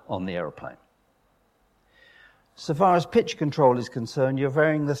rudder on the airplane. So far as pitch control is concerned, you're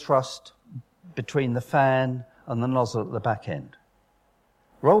varying the thrust between the fan and the nozzle at the back end.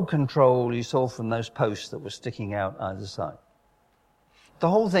 Roll control you saw from those posts that were sticking out either side. The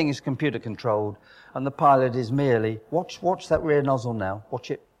whole thing is computer controlled, and the pilot is merely, watch that rear nozzle now,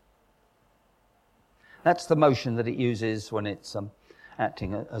 watch it. That's the motion that it uses when it's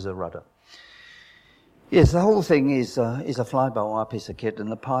acting as a rudder. Yes, the whole thing is a fly-by-wire piece of kit,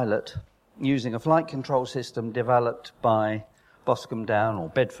 and the pilot, using a flight control system developed by Boscombe Down, or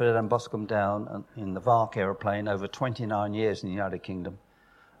Bedford and Boscombe Down, in the VARC aeroplane over 29 years in the United Kingdom.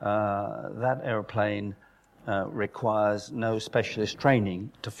 That aeroplane requires no specialist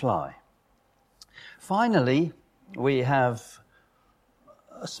training to fly. Finally, we have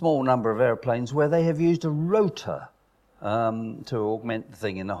a small number of airplanes where they have used a rotor to augment the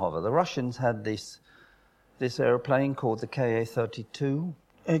thing in the hover. The Russians had this aeroplane called the Ka-22,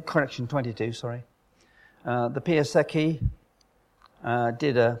 22, sorry. The Piasecki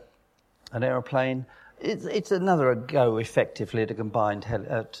did an aeroplane. It's another go, effectively, at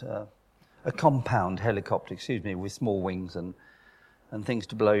a compound helicopter, with small wings and things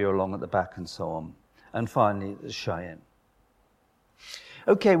to blow you along at the back and so on. And finally, the Cheyenne.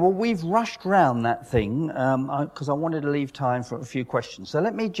 Okay, well, we've rushed round that thing because I wanted to leave time for a few questions. So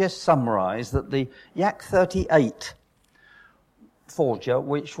let me just summarise that the Yak 38 Forger,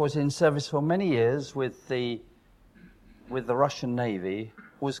 which was in service for many years with the Russian Navy,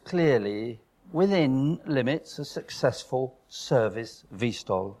 was clearly, within limits, a successful service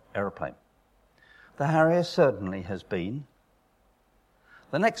VSTOL aeroplane. The Harrier certainly has been.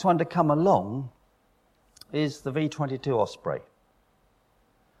 The next one to come along is the V-22 Osprey.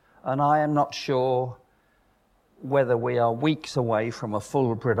 And I am not sure whether we are weeks away from a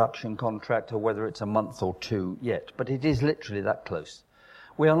full production contract or whether it's a month or two yet, but it is literally that close.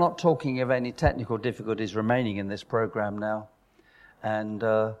 We are not talking of any technical difficulties remaining in this program now, and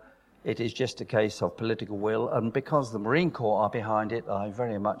it is just a case of political will, and because the Marine Corps are behind it, I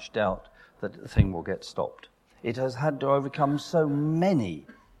very much doubt that the thing will get stopped. It has had to overcome so many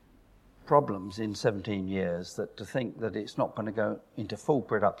problems in 17 years that to think that it's not going to go into full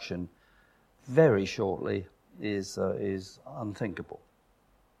production very shortly is unthinkable.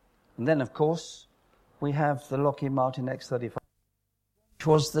 And then, of course, we have the Lockheed Martin X-35, which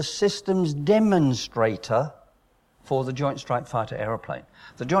was the systems demonstrator for the Joint Strike Fighter aeroplane.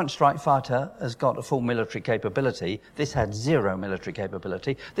 The Joint Strike Fighter has got a full military capability. This had zero military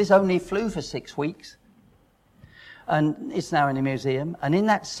capability. This only flew for 6 weeks, and it's now in a museum. And in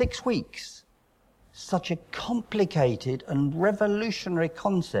that 6 weeks, such a complicated and revolutionary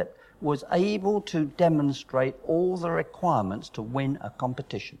concept was able to demonstrate all the requirements to win a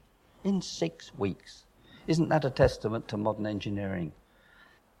competition in 6 weeks. Isn't that a testament to modern engineering?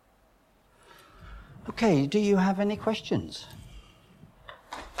 Okay, do you have any questions?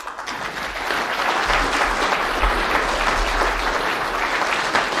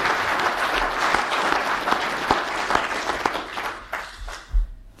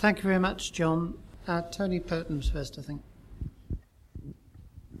 Thank you very much, John. Tony Purton's first, I think.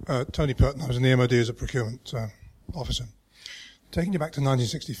 Tony Purton, I was in the MOD as a procurement officer. Taking you back to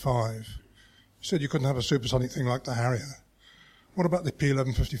 1965, you said you couldn't have a supersonic thing like the Harrier. What about the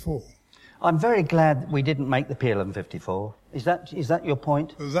P1154? I'm very glad we didn't make the P1154. Is that your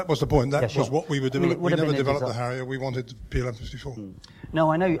point? That was the point. That was what we were developing. We never developed the Harrier. We wanted the P1154.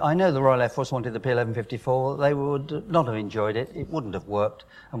 No, I know the Royal Air Force wanted the P1154. They would not have enjoyed it. It wouldn't have worked,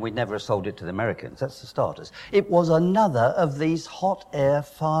 and we'd never have sold it to the Americans. That's the starters. It was another of these hot air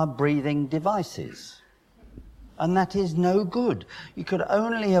fire-breathing devices. And that is no good. You could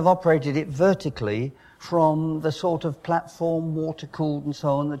only have operated it vertically from the sort of platform, water-cooled and so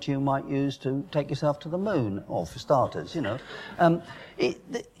on, that you might use to take yourself to the moon, or for starters, you know.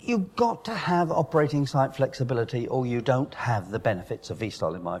 You've got to have operating site flexibility, or you don't have the benefits of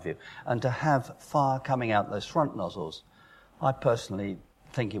VSTOL, in my view. And to have fire coming out those front nozzles, I personally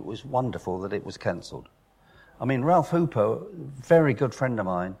think it was wonderful that it was cancelled. I mean, Ralph Hooper, very good friend of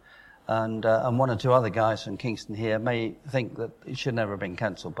mine, and one or two other guys from Kingston here may think that it should never have been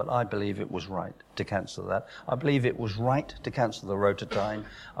cancelled, but I believe it was right to cancel that. I believe it was right to cancel the Rotortyne.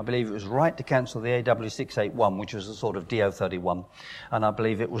 I believe it was right to cancel the AW681, which was a sort of DO31, and I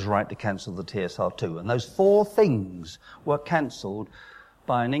believe it was right to cancel the TSR2. And those four things were cancelled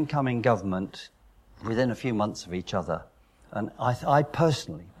by an incoming government within a few months of each other. And I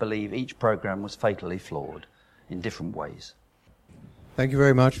personally believe each programme was fatally flawed in different ways. Thank you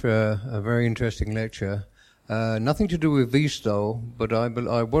very much for a very interesting lecture. Nothing to do with VSTOL, but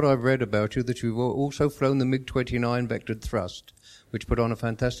what I've read about you, that you've also flown the MiG-29 vectored thrust, which put on a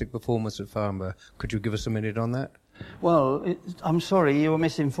fantastic performance at Farnborough. Could you give us a minute on that? Well, I'm sorry, you were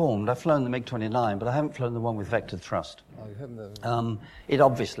misinformed. I've flown the MiG-29, but I haven't flown the one with vectored thrust. Oh, you haven't? It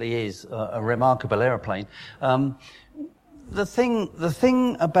obviously is a remarkable aeroplane. The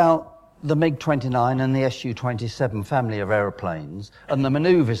thing about the MiG-29 and the Su-27 family of aeroplanes and the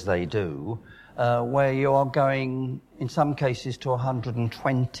manoeuvres they do, where you are going, in some cases, to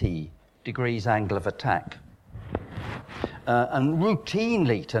 120 degrees angle of attack, and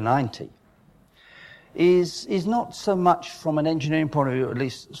routinely to 90, is not so much from an engineering point of view, at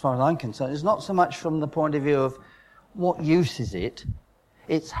least as far as I'm concerned, it's not so much from the point of view of what use is it,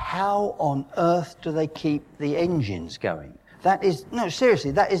 it's how on earth do they keep the engines going. That is, no,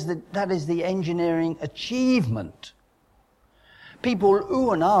 seriously, that is the engineering achievement. People ooh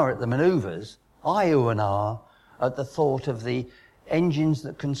and ah at the manoeuvres. I ooh and ah at the thought of the engines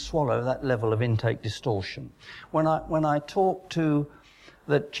that can swallow that level of intake distortion. When I talked to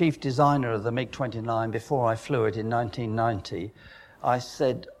the chief designer of the MiG-29 before I flew it in 1990, I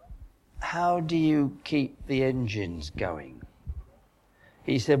said, how do you keep the engines going?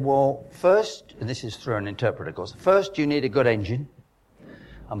 He said, well, first, and this is through an interpreter, of course, first you need a good engine.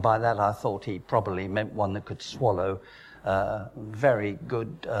 And by that I thought he probably meant one that could swallow very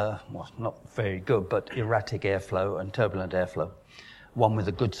good, well, not very good, but erratic airflow and turbulent airflow. One with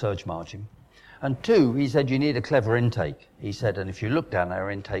a good surge margin. And two, he said, you need a clever intake. He said, and if you look down our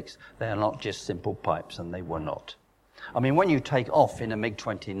intakes, they are not just simple pipes, and they were not. I mean, when you take off in a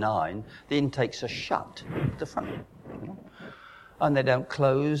MiG-29, the intakes are shut at the front. You know? And they don't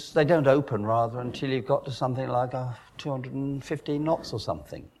close, they don't open rather, until you've got to something like 215 knots or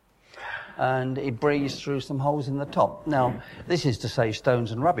something. And it breathes through some holes in the top. Now, this is to save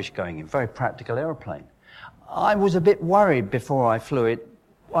stones and rubbish going in, very practical aeroplane. I was a bit worried before I flew it.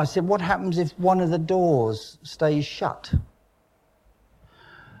 I said, what happens if one of the doors stays shut?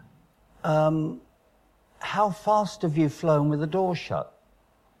 How fast have you flown with the door shut?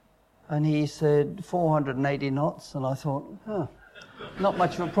 And he said, 480 knots, and I thought, not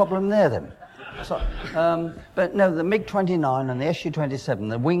much of a problem there then. So, but no, the MiG-29 and the Su-27,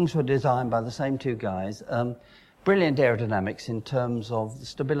 the wings were designed by the same two guys. Brilliant aerodynamics in terms of the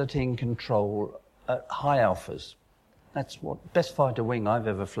stability and control at high alphas. That's what best fighter wing I've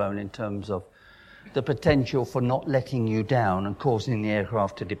ever flown in terms of the potential for not letting you down and causing the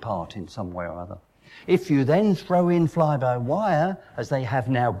aircraft to depart in some way or other. If you then throw in fly-by-wire, as they have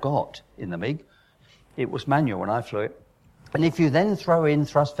now got in the MiG, it was manual when I flew it, and if you then throw in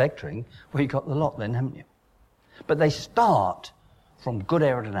thrust vectoring, well, you've got the lot then, haven't you? But they start from good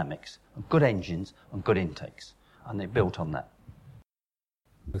aerodynamics, good engines, and good intakes. And they built on that.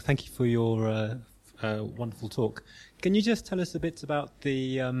 Thank you for your wonderful talk. Can you just tell us a bit about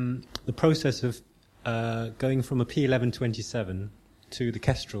the process of going from a P1127 to the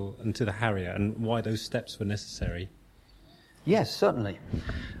Kestrel and to the Harrier, and why those steps were necessary? Yes, certainly.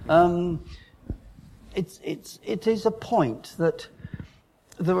 It is a point that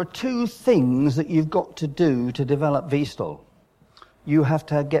there are two things that you've got to do to develop VSTOL. You have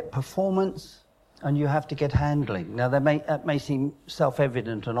to get performance and you have to get handling. Now, that may seem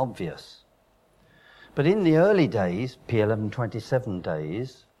self-evident and obvious. But in the early days, P1127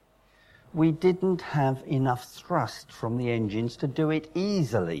 days, we didn't have enough thrust from the engines to do it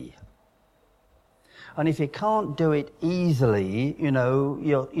easily. And if you can't do it easily, you know,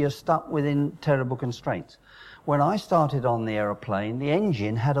 you're stuck within terrible constraints. When I started on the aeroplane, the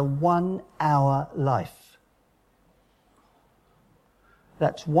engine had a 1 hour life.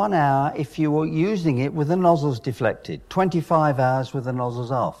 That's 1 hour if you were using it with the nozzles deflected, 25 hours with the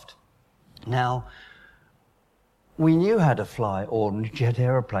nozzles aft. Now, we knew how to fly ordinary jet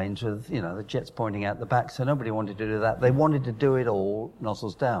aeroplanes with, you know, the jets pointing out the back, so nobody wanted to do that. They wanted to do it all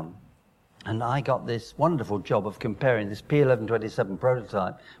nozzles down. And I got this wonderful job of comparing this P1127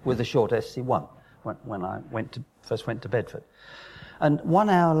 prototype with the short SC1 when I first went to Bedford. And 1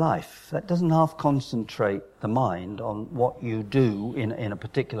 hour life, that doesn't half concentrate the mind on what you do in a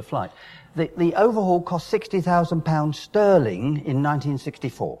particular flight. The overhaul cost £60,000 sterling in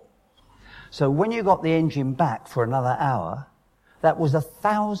 1964. So when you got the engine back for another hour, that was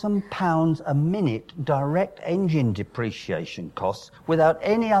 £1,000 a minute direct engine depreciation costs without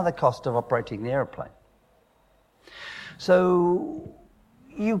any other cost of operating the aeroplane. So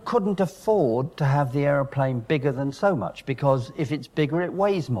you couldn't afford to have the aeroplane bigger than so much, because if it's bigger, it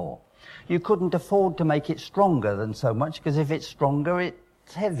weighs more. You couldn't afford to make it stronger than so much, because if it's stronger,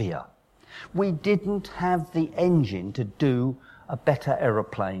 it's heavier. We didn't have the engine to do a better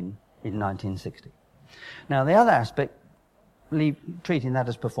aeroplane in 1960. Now, the other aspect, treating that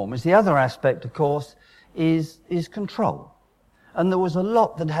as performance, the other aspect, of course, is control. And there was a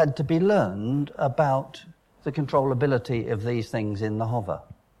lot that had to be learned about the controllability of these things in the hover.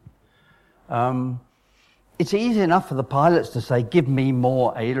 It's easy enough for the pilots to say, give me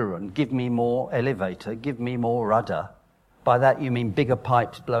more aileron, give me more elevator, give me more rudder. By that you mean bigger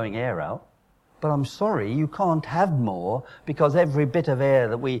pipes blowing air out. But I'm sorry, you can't have more, because every bit of air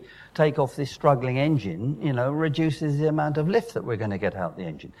that we take off this struggling engine, you know, reduces the amount of lift that we're going to get out the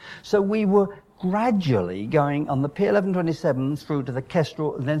engine. So we were gradually going on the P1127 through to the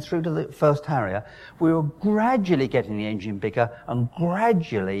Kestrel and then through to the first Harrier. We were gradually getting the engine bigger and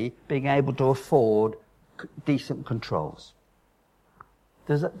gradually being able to afford decent controls.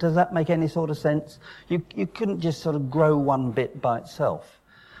 Does that make any sort of sense? You couldn't just sort of grow one bit by itself.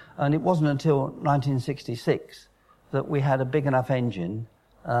 And it wasn't until 1966 that we had a big enough engine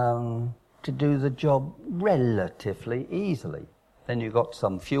to do the job relatively easily. Then you got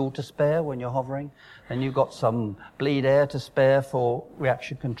some fuel to spare when you're hovering. Then you got some bleed air to spare for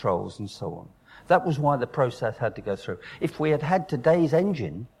reaction controls and so on. That was why the process had to go through. If we had had today's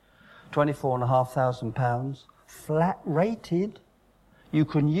engine, £24,500, flat rated, you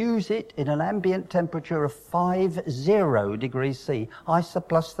can use it in an ambient temperature of 50 degrees C, ISA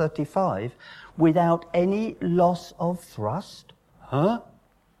plus 35, without any loss of thrust. Huh?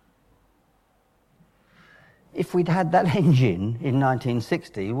 If we'd had that engine in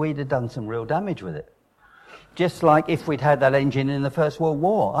 1960, we'd have done some real damage with it. Just like if we'd had that engine in the First World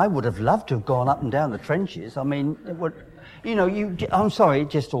War. I would have loved to have gone up and down the trenches. I mean, it would, you know, I'm sorry, it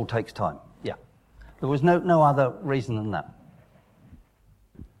just all takes time. Yeah. There was no other reason than that.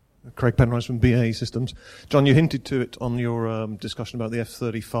 Craig Penrice from BAE Systems. John, you hinted to it on your discussion about the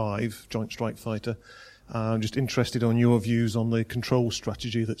F-35 Joint Strike Fighter. I'm just interested on your views on the control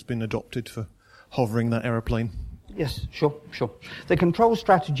strategy that's been adopted for hovering that aeroplane. Yes, sure. The control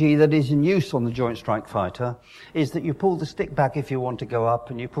strategy that is in use on the Joint Strike Fighter is that you pull the stick back if you want to go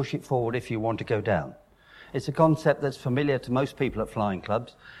up and you push it forward if you want to go down. It's a concept that's familiar to most people at flying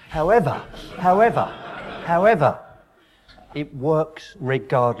clubs. However, it works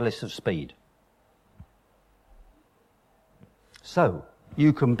regardless of speed. So,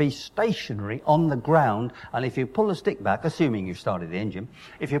 you can be stationary on the ground, and if you pull the stick back, assuming you've started the engine,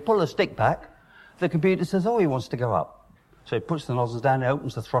 if you pull the stick back, the computer says, oh, he wants to go up. So it puts the nozzles down, it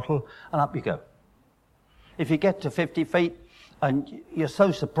opens the throttle, and up you go. If you get to 50 feet, and you're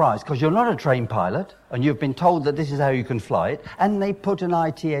so surprised, because you're not a trained pilot, and you've been told that this is how you can fly it, and they put an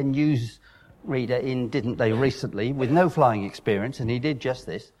ITN news reader in, didn't they, recently, with no flying experience, and he did just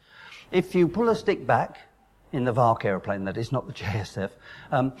this. If you pull a stick back, in the Vark aeroplane, that is, not the JSF.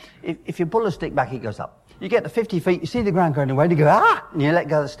 If you pull the stick back, it goes up. You get to 50 feet, you see the ground going away, and you go, ah! And you let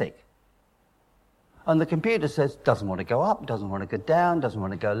go of the stick. And the computer says, doesn't want to go up, doesn't want to go down, doesn't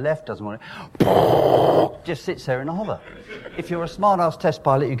want to go left, doesn't want to... just sits there in a hover. If you're a smart-ass test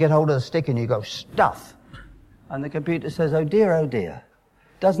pilot, you get hold of the stick and you go, stuff. And the computer says, oh dear,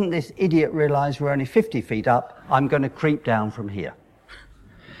 doesn't this idiot realize we're only 50 feet up? I'm going to creep down from here.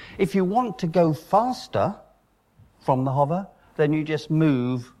 If you want to go faster from the hover, then you just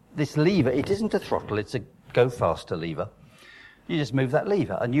move this lever. It isn't a throttle, it's a go faster lever. You just move that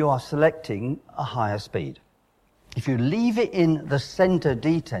lever and you are selecting a higher speed. If you leave it in the center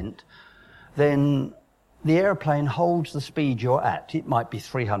detent, then the airplane holds the speed you're at. It might be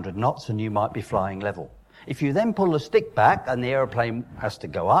 300 knots and you might be flying level. If you then pull the stick back and the airplane has to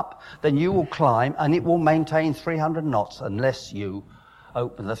go up, then you will climb and it will maintain 300 knots unless you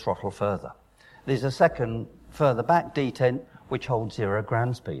open the throttle further. There's a second further back detent which holds 0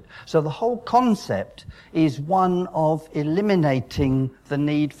 ground speed. So the whole concept is one of eliminating the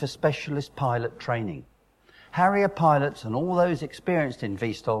need for specialist pilot training. Harrier pilots and all those experienced in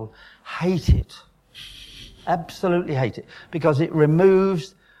VSTOL hate it. Absolutely hate it. Because it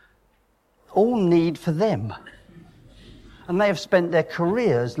removes all need for them. And they have spent their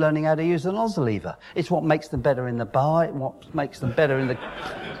careers learning how to use a nozzle lever. It's what makes them better in the bar, it's what makes them better in the...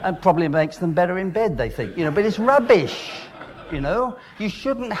 and probably makes them better in bed, they think. But it's rubbish. You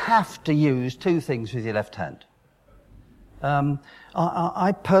shouldn't have to use two things with your left hand.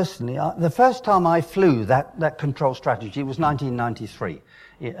 I personally, the first time I flew that control strategy was 1993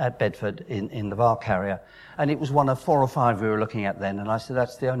 at Bedford in the Vark Harrier, and it was one of 4 or 5 we were looking at then, and I said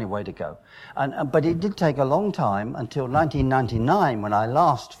that's the only way to go. But it did take a long time until 1999 when I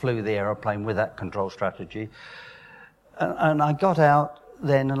last flew the aeroplane with that control strategy, and I got out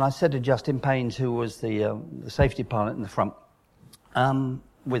then and I said to Justin Paynes, who was the safety pilot in the front,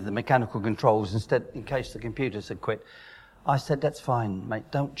 with the mechanical controls instead, in case the computers had quit. I said, that's fine,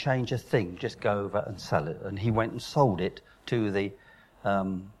 mate, don't change a thing, just go over and sell it. And he went and sold it to the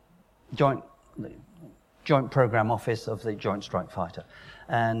joint program office of the Joint Strike Fighter.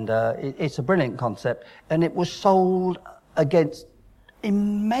 And it's a brilliant concept, and it was sold against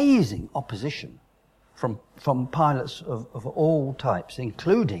amazing opposition from pilots of all types,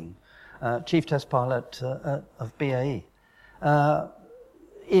 including Chief Test Pilot of BAE.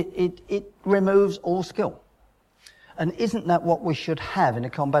 It removes all skill. And isn't that what we should have in a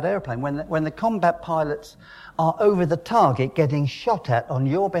combat airplane? When the combat pilots are over the target getting shot at on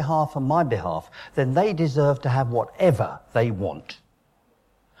your behalf and my behalf, then they deserve to have whatever they want.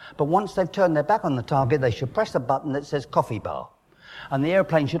 But once they've turned their back on the target, they should press a button that says coffee bar. And the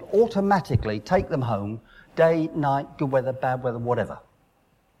airplane should automatically take them home, day, night, good weather, bad weather, whatever,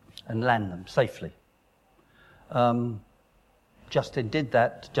 and land them safely. Justin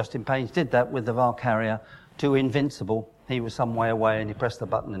Paynes did that with the Vark Harrier to Invincible. He was some way away and he pressed the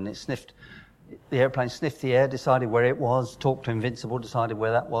button and the airplane sniffed the air, decided where it was, talked to Invincible, decided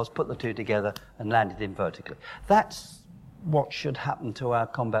where that was, put the two together and landed in vertically. That's what should happen to our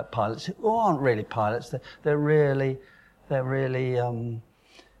combat pilots, who aren't really pilots. They're really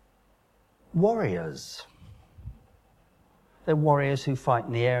warriors. They're warriors who fight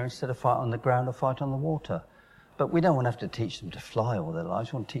in the air instead of fight on the ground or fight on the water. But we don't want to have to teach them to fly all their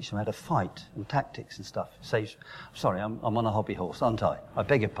lives. We want to teach them how to fight and tactics and stuff. Sorry, I'm on a hobby horse, aren't I? I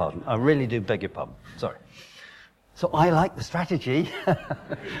beg your pardon. I really do beg your pardon. Sorry. So I like the strategy.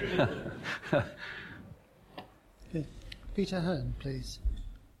 Peter Hearn, please.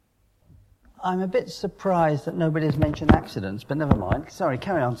 I'm a bit surprised that nobody's mentioned accidents, but never mind. Sorry,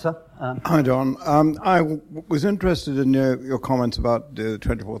 carry on, sir. Hi, John. I was interested in your comments about the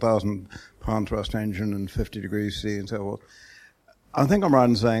 24,000-pound thrust engine and 50 degrees C and so forth. I think I'm right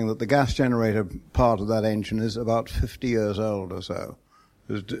in saying that the gas generator part of that engine is about 50 years old or so.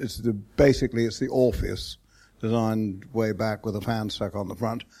 Basically, it's the Orpheus, designed way back with a fan stuck on the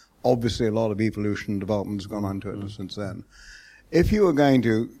front. Obviously, a lot of evolution and development has gone on to it since then. If you were going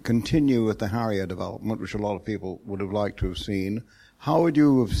to continue with the Harrier development, which a lot of people would have liked to have seen, how would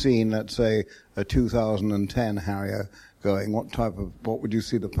you have seen, let's say, a 2010 Harrier going? What would you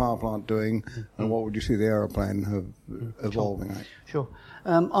see the power plant doing, and what would you see the aeroplane evolving at? Sure.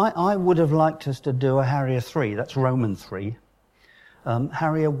 I would have liked us to do a Harrier 3, that's Roman 3.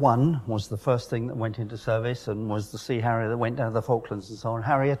 Harrier 1 was the first thing that went into service and was the Sea Harrier that went down to the Falklands and so on.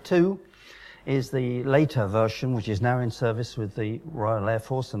 Harrier 2 is the later version, which is now in service with the Royal Air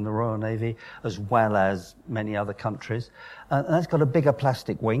Force and the Royal Navy, as well as many other countries. And that's got a bigger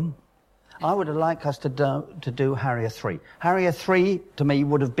plastic wing. I would have liked us to do Harrier 3. Harrier 3, to me,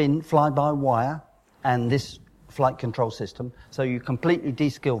 would have been fly-by-wire, and this flight control system, so you completely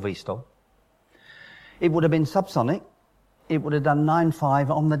de-skill VSTOL. It would have been subsonic. It would have done 9.5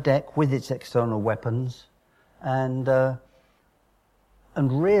 on the deck with its external weapons, and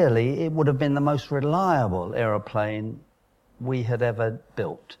really it would have been the most reliable aeroplane we had ever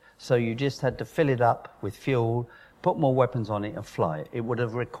built. So you just had to fill it up with fuel, put more weapons on it and fly it. It would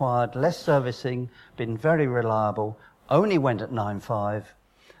have required less servicing, been very reliable, only went at 9.5,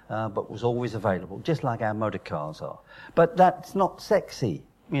 but was always available, just like our motor cars are. But that's not sexy,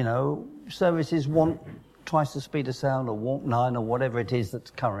 you know. Services want twice the speed of sound, or warp 9, or whatever it is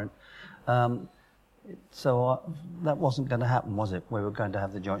that's current. So that wasn't going to happen, was it? We were going to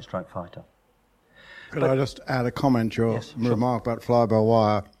have the Joint Strike Fighter. Could I just add a comment to your Yes, sure. remark about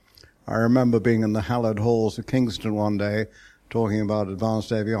fly-by-wire? I remember being in the hallowed halls of Kingston one day talking about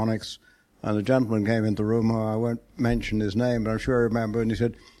advanced avionics, and a gentleman came into the room, I won't mention his name, but I'm sure I remember, and he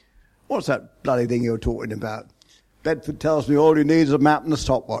said, "What's that bloody thing you're talking about? Bedford tells me all you need is a map and a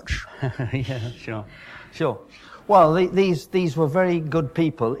stopwatch." Yeah, sure. Well, these were very good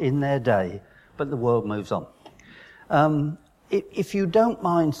people in their day, but the world moves on. If you don't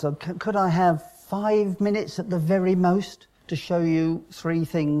mind, sir, could I have 5 minutes at the very most to show you 3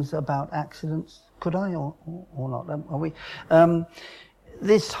 things about accidents? Could I, or not? Are we?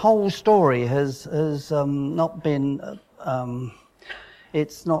 This whole story has not been.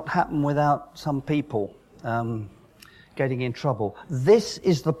 It's not happened without some people getting in trouble. This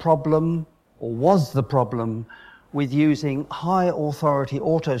is the problem, or was the problem, with using high authority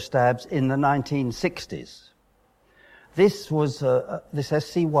autostabs in the 1960s. This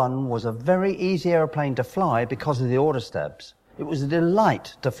SC-1 was a very easy aeroplane to fly because of the autostabs. It was a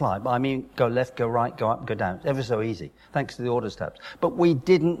delight to fly. I mean, go left, go right, go up, go down. Ever so easy, thanks to the autostabs. But we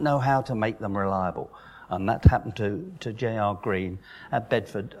didn't know how to make them reliable. And that happened to J.R. Green at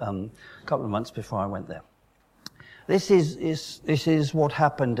Bedford a couple of months before I went there. This is what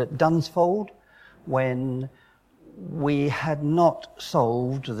happened at Dunsfold when we had not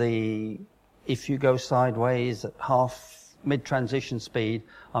solved the, if you go sideways at half mid-transition speed,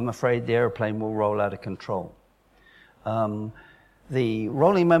 I'm afraid the aeroplane will roll out of control. The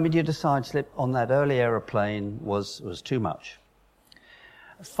rolling moment due to side slip on that early aeroplane was too much.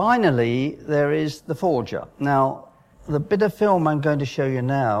 Finally, there is the Forger. Now, the bit of film I'm going to show you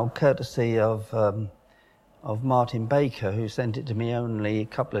now, courtesy of Martin Baker, who sent it to me only a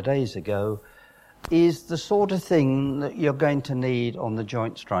couple of days ago, is the sort of thing that you're going to need on the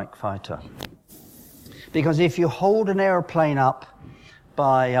Joint Strike Fighter. Because if you hold an aeroplane up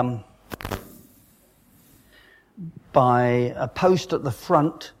by a post at the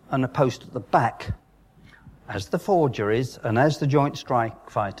front and a post at the back, as the Forger is, and as the Joint Strike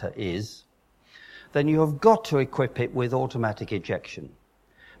Fighter is, then you have got to equip it with automatic ejection.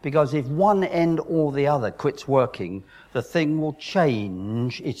 Because if one end or the other quits working, the thing will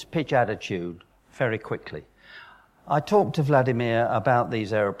change its pitch attitude very quickly. I talked to Vladimir about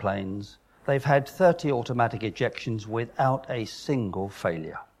these aeroplanes. They've had 30 automatic ejections without a single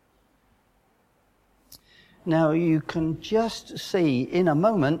failure. Now you can just see in a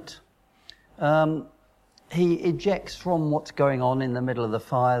moment, he ejects from what's going on in the middle of the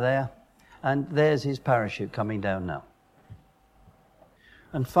fire there, and there's his parachute coming down now.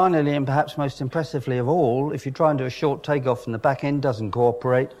 And finally, and perhaps most impressively of all, if you try and do a short takeoff and the back end doesn't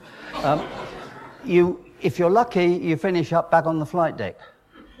cooperate, if you're lucky, you finish up back on the flight deck.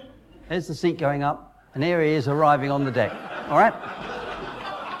 Here's the seat going up, and here he is arriving on the deck. All right?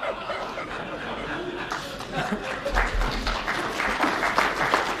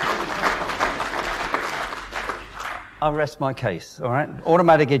 I'll rest my case, all right?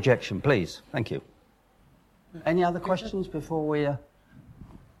 Automatic ejection, please. Thank you. Any other questions before we...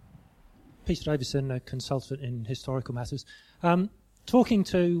 Peter Davison, a consultant in historical matters. Talking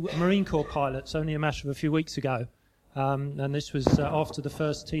to Marine Corps pilots only a matter of a few weeks ago, and this was after the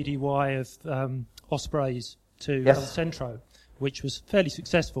first TDY of Ospreys to El Centro, which was fairly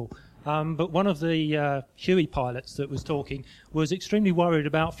successful. But one of the Huey pilots that was talking was extremely worried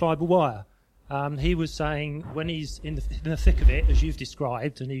about fly-by-wire. He was saying when he's in the thick of it, as you've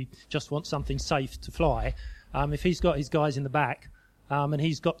described, and he just wants something safe to fly, if he's got his guys in the back and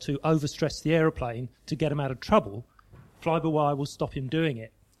he's got to overstress the aeroplane to get him out of trouble, fly-by-wire will stop him doing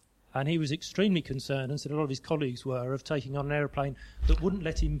it. And he was extremely concerned, and said a lot of his colleagues were, of taking on an aeroplane that wouldn't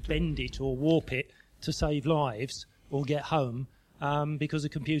let him bend it or warp it to save lives or get home, because the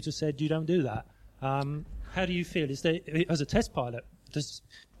computer said you don't do that. How do you feel? Is there, as a test pilot,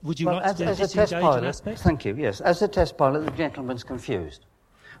 would you like to disengage an aspect? Thank you, yes. As a test pilot, the gentleman's confused.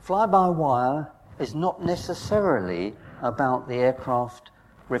 Fly-by-wire is not necessarily about the aircraft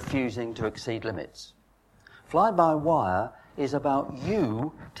refusing to exceed limits. Fly-by-wire is about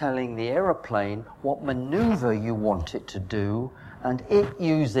you telling the aeroplane what maneuver you want it to do and it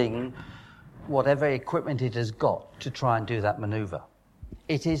using whatever equipment it has got to try and do that maneuver.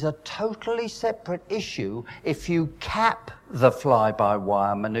 It is a totally separate issue if you cap the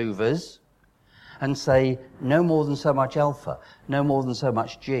fly-by-wire maneuvers and say no more than so much alpha, no more than so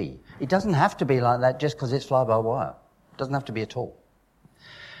much G. It doesn't have to be like that just because it's fly-by-wire. It doesn't have to be at all.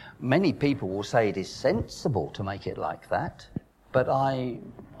 Many people will say it is sensible to make it like that, but I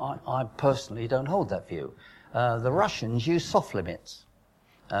personally don't hold that view. The Russians use soft limits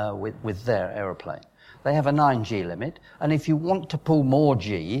with their aeroplane. They have a 9G limit, and if you want to pull more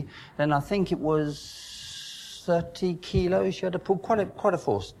G, then I think it was 30 kilos. You had to pull quite a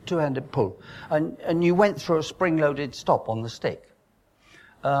force, two-handed pull, and you went through a spring-loaded stop on the stick.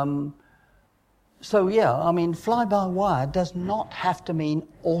 So yeah, I mean, fly-by-wire does not have to mean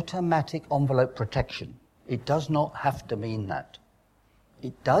automatic envelope protection. It does not have to mean that.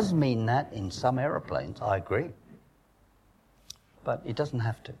 It does mean that in some aeroplanes, I agree. But it doesn't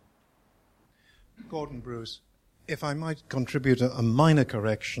have to. Gordon Bruce, if I might contribute a minor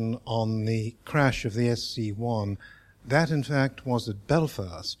correction on the crash of the SC-1, that in fact was at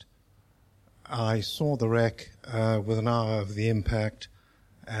Belfast. I saw the wreck with an hour of the impact,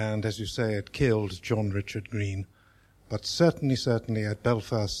 and as you say, it killed John Richard Green. But certainly at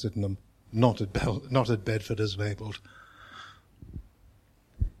Belfast, Sydenham, not at Bedford as labelled.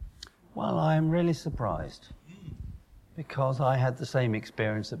 Well, I am really surprised, because I had the same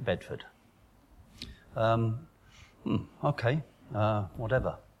experience at Bedford. Okay,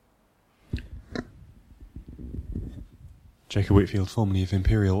 whatever. Jacob Whitfield, formerly of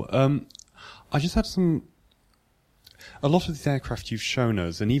Imperial. I just had a lot of these aircraft you've shown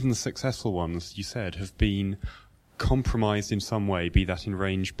us, and even the successful ones, you said, have been compromised in some way, be that in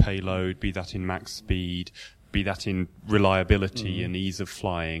range payload, be that in max speed, be that in reliability and ease of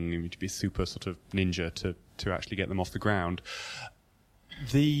flying, to be a super sort of ninja to actually get them off the ground.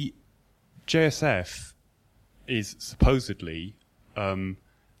 The JSF is supposedly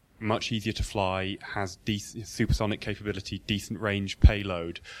much easier to fly, has decent supersonic capability, decent range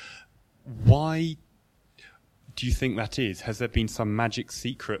payload. Why do you think that is? Has there been some magic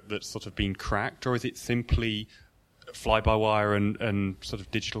secret that's sort of been cracked, or is it simply fly-by-wire and sort of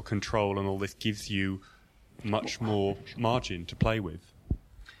digital control and all this gives you much more margin to play with?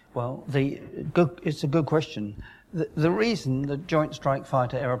 Well, it's a good question. The reason the Joint Strike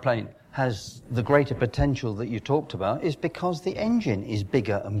Fighter aeroplane has the greater potential that you talked about is because the engine is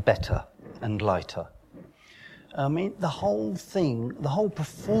bigger and better and lighter. I mean, the whole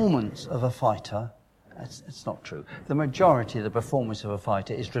performance of a fighter, it's not true. The majority of the performance of a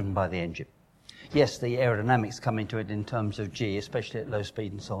fighter is driven by the engine. Yes, the aerodynamics come into it in terms of G, especially at low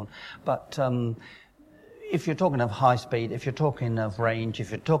speed and so on. But if you're talking of high speed, if you're talking of range,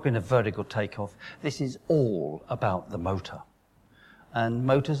 if you're talking of vertical takeoff, this is all about the motor. And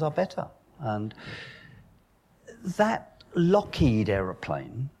motors are better. And that Lockheed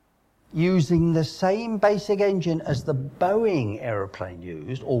aeroplane, using the same basic engine as the Boeing aeroplane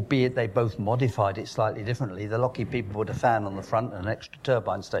used, albeit they both modified it slightly differently. The Lockheed people put a fan on the front and an extra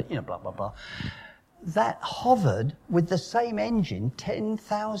turbine state, blah, blah, blah. That hovered with the same engine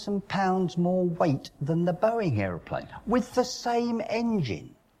 10,000 pounds more weight than the Boeing aeroplane, with the same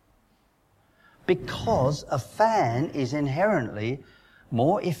engine. Because a fan is inherently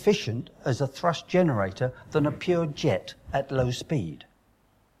more efficient as a thrust generator than a pure jet at low speed.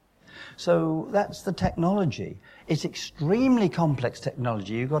 So that's the technology. It's extremely complex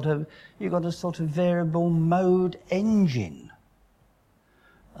technology. You've got a sort of variable mode engine.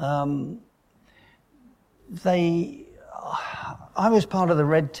 I was part of the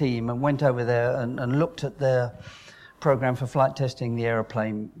Red Team and went over there and looked at their program for flight testing the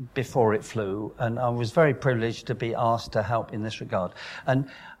aeroplane before it flew, and I was very privileged to be asked to help in this regard. And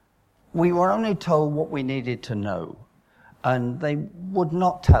we were only told what we needed to know, and they would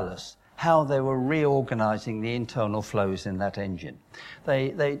not tell us how they were reorganizing the internal flows in that engine.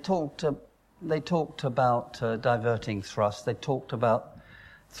 They talked about diverting thrust. They talked about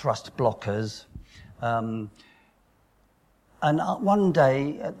thrust blockers. And one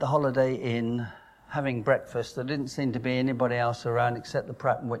day at the Holiday Inn, having breakfast, there didn't seem to be anybody else around except the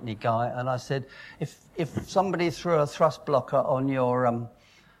Pratt & Whitney guy. And I said, if somebody threw a thrust blocker on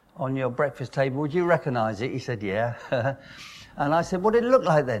your breakfast table, would you recognize it? He said, yeah. And I said, what did it look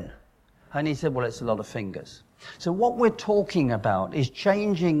like then? And he said, well, it's a lot of fingers. So what we're talking about is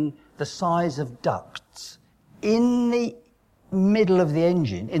changing the size of ducts in the middle of the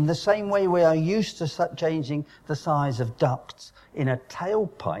engine, in the same way we are used to changing the size of ducts in a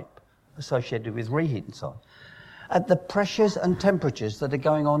tailpipe associated with reheat and so on. At the pressures and temperatures that are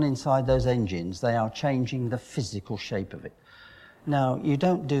going on inside those engines, they are changing the physical shape of it. Now, you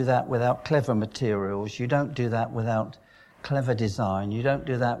don't do that without clever materials, you don't do that without clever design, you don't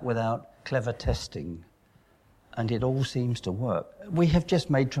do that without clever testing. And it all seems to work. We have just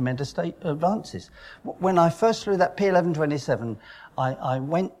made tremendous advances. When I first flew that P1127,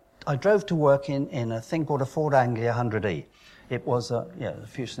 I drove to work in a thing called a Ford Anglia 100E. It was, a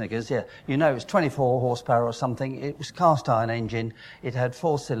few sniggers, yeah. You know, it was 24 horsepower or something. It was cast iron engine. It had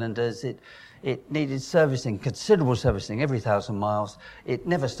 4 cylinders. It needed servicing, considerable servicing, every 1,000 miles. It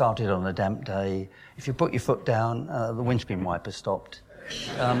never started on a damp day. If you put your foot down, the windscreen wiper stopped.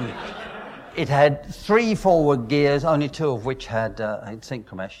 It had 3 forward gears, only 2 of which had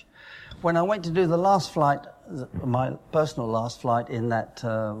synchromesh. When I went to do the last flight, my personal last flight in that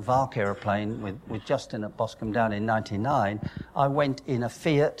Vark aeroplane with Justin at Boscombe Down in 99, I went in a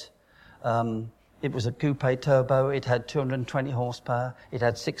Fiat. It was a coupe turbo. It had 220 horsepower. It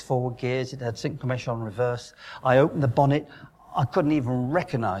had 6 forward gears. It had synchromesh on reverse. I opened the bonnet. I couldn't even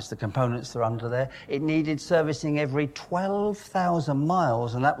recognize the components that are under there. It needed servicing every 12,000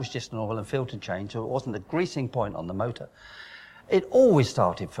 miles, and that was just an oil and filter change, so it wasn't a greasing point on the motor. It always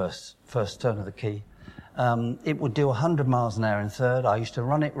started first turn of the key. It would do 100 miles an hour in third. I used to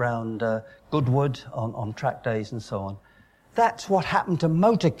run it round Goodwood on track days and so on. That's what happened to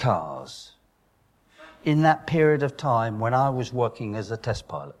motor cars in that period of time when I was working as a test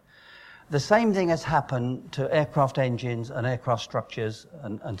pilot. The same thing has happened to aircraft engines and aircraft structures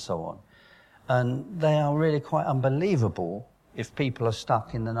and so on. And they are really quite unbelievable if people are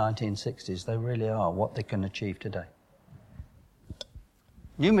stuck in the 1960s. They really are, what they can achieve today.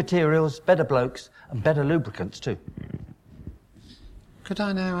 New materials, better blokes, and better lubricants too. Could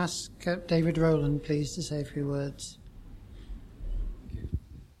I now ask David Rowland, please, to say a few words?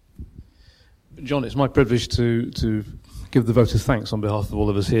 John, it's my privilege to give the vote of thanks on behalf of all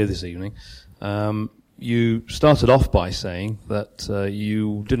of us here this evening. You started off by saying that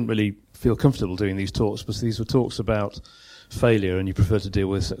you didn't really feel comfortable doing these talks because these were talks about failure and you prefer to deal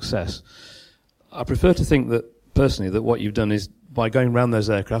with success. I prefer to think that, personally, that what you've done is, by going around those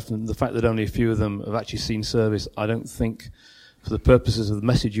aircraft, and the fact that only a few of them have actually seen service, I don't think, for the purposes of the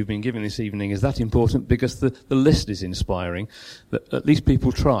message you've been giving this evening, is that important, because the list is inspiring, that at least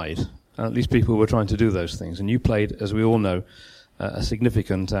people tried. And at least people were trying to do those things. And you played, as we all know, a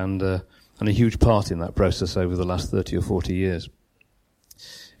significant and a huge part in that process over the last 30 or 40 years.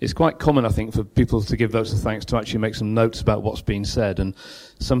 It's quite common, I think, for people to give votes of thanks to actually make some notes about what's been said. And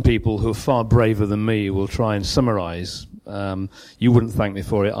some people who are far braver than me will try and summarize. You wouldn't thank me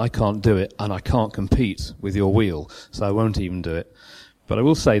for it, I can't do it, and I can't compete with your wheel, so I won't even do it. But I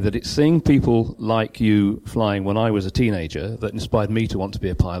will say that it's seeing people like you flying when I was a teenager that inspired me to want to be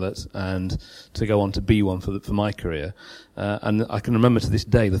a pilot and to go on to be one for my career. And I can remember to this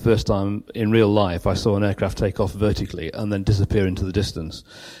day the first time in real life I saw an aircraft take off vertically and then disappear into the distance.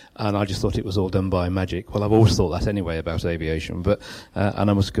 And I just thought it was all done by magic. Well, I've always thought that anyway about aviation, but and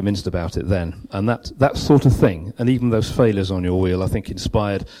I was convinced about it then. And that sort of thing, and even those failures on your wheel, I think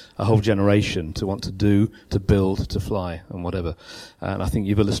inspired a whole generation to want to do, to build, to fly, and whatever. And I think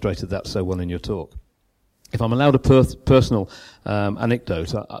you've illustrated that so well in your talk. If I'm allowed a personal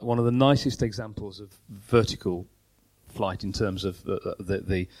anecdote, one of the nicest examples of vertical flight in terms of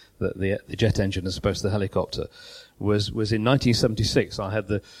the jet engine as opposed to the helicopter was in 1976. I had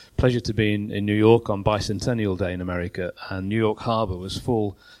the pleasure to be in New York on Bicentennial Day in America, and New York Harbor was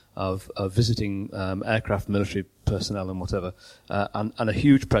full of visiting aircraft, military personnel and whatever, and a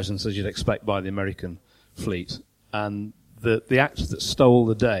huge presence, as you'd expect, by the American fleet. And the act that stole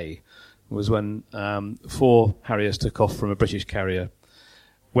the day was when 4 Harriers took off from a British carrier,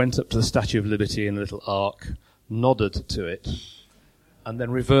 went up to the Statue of Liberty in a little arc, nodded to it, and then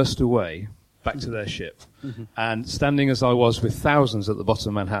reversed away back to their ship. Mm-hmm. And standing as I was with thousands at the bottom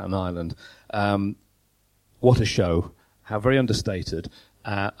of Manhattan Island, what a show, how very understated,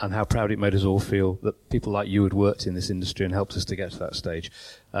 and how proud it made us all feel that people like you had worked in this industry and helped us to get to that stage.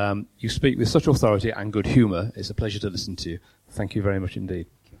 You speak with such authority and good humour. It's a pleasure to listen to you. Thank you very much indeed.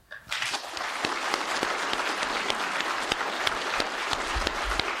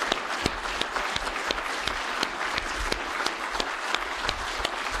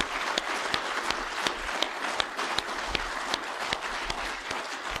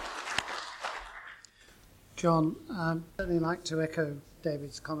 John, I'd certainly like to echo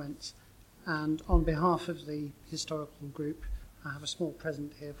David's comments, and on behalf of the historical group, I have a small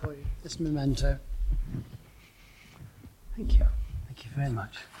present here for you, this memento. Thank you. Thank you very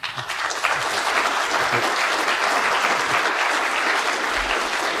much.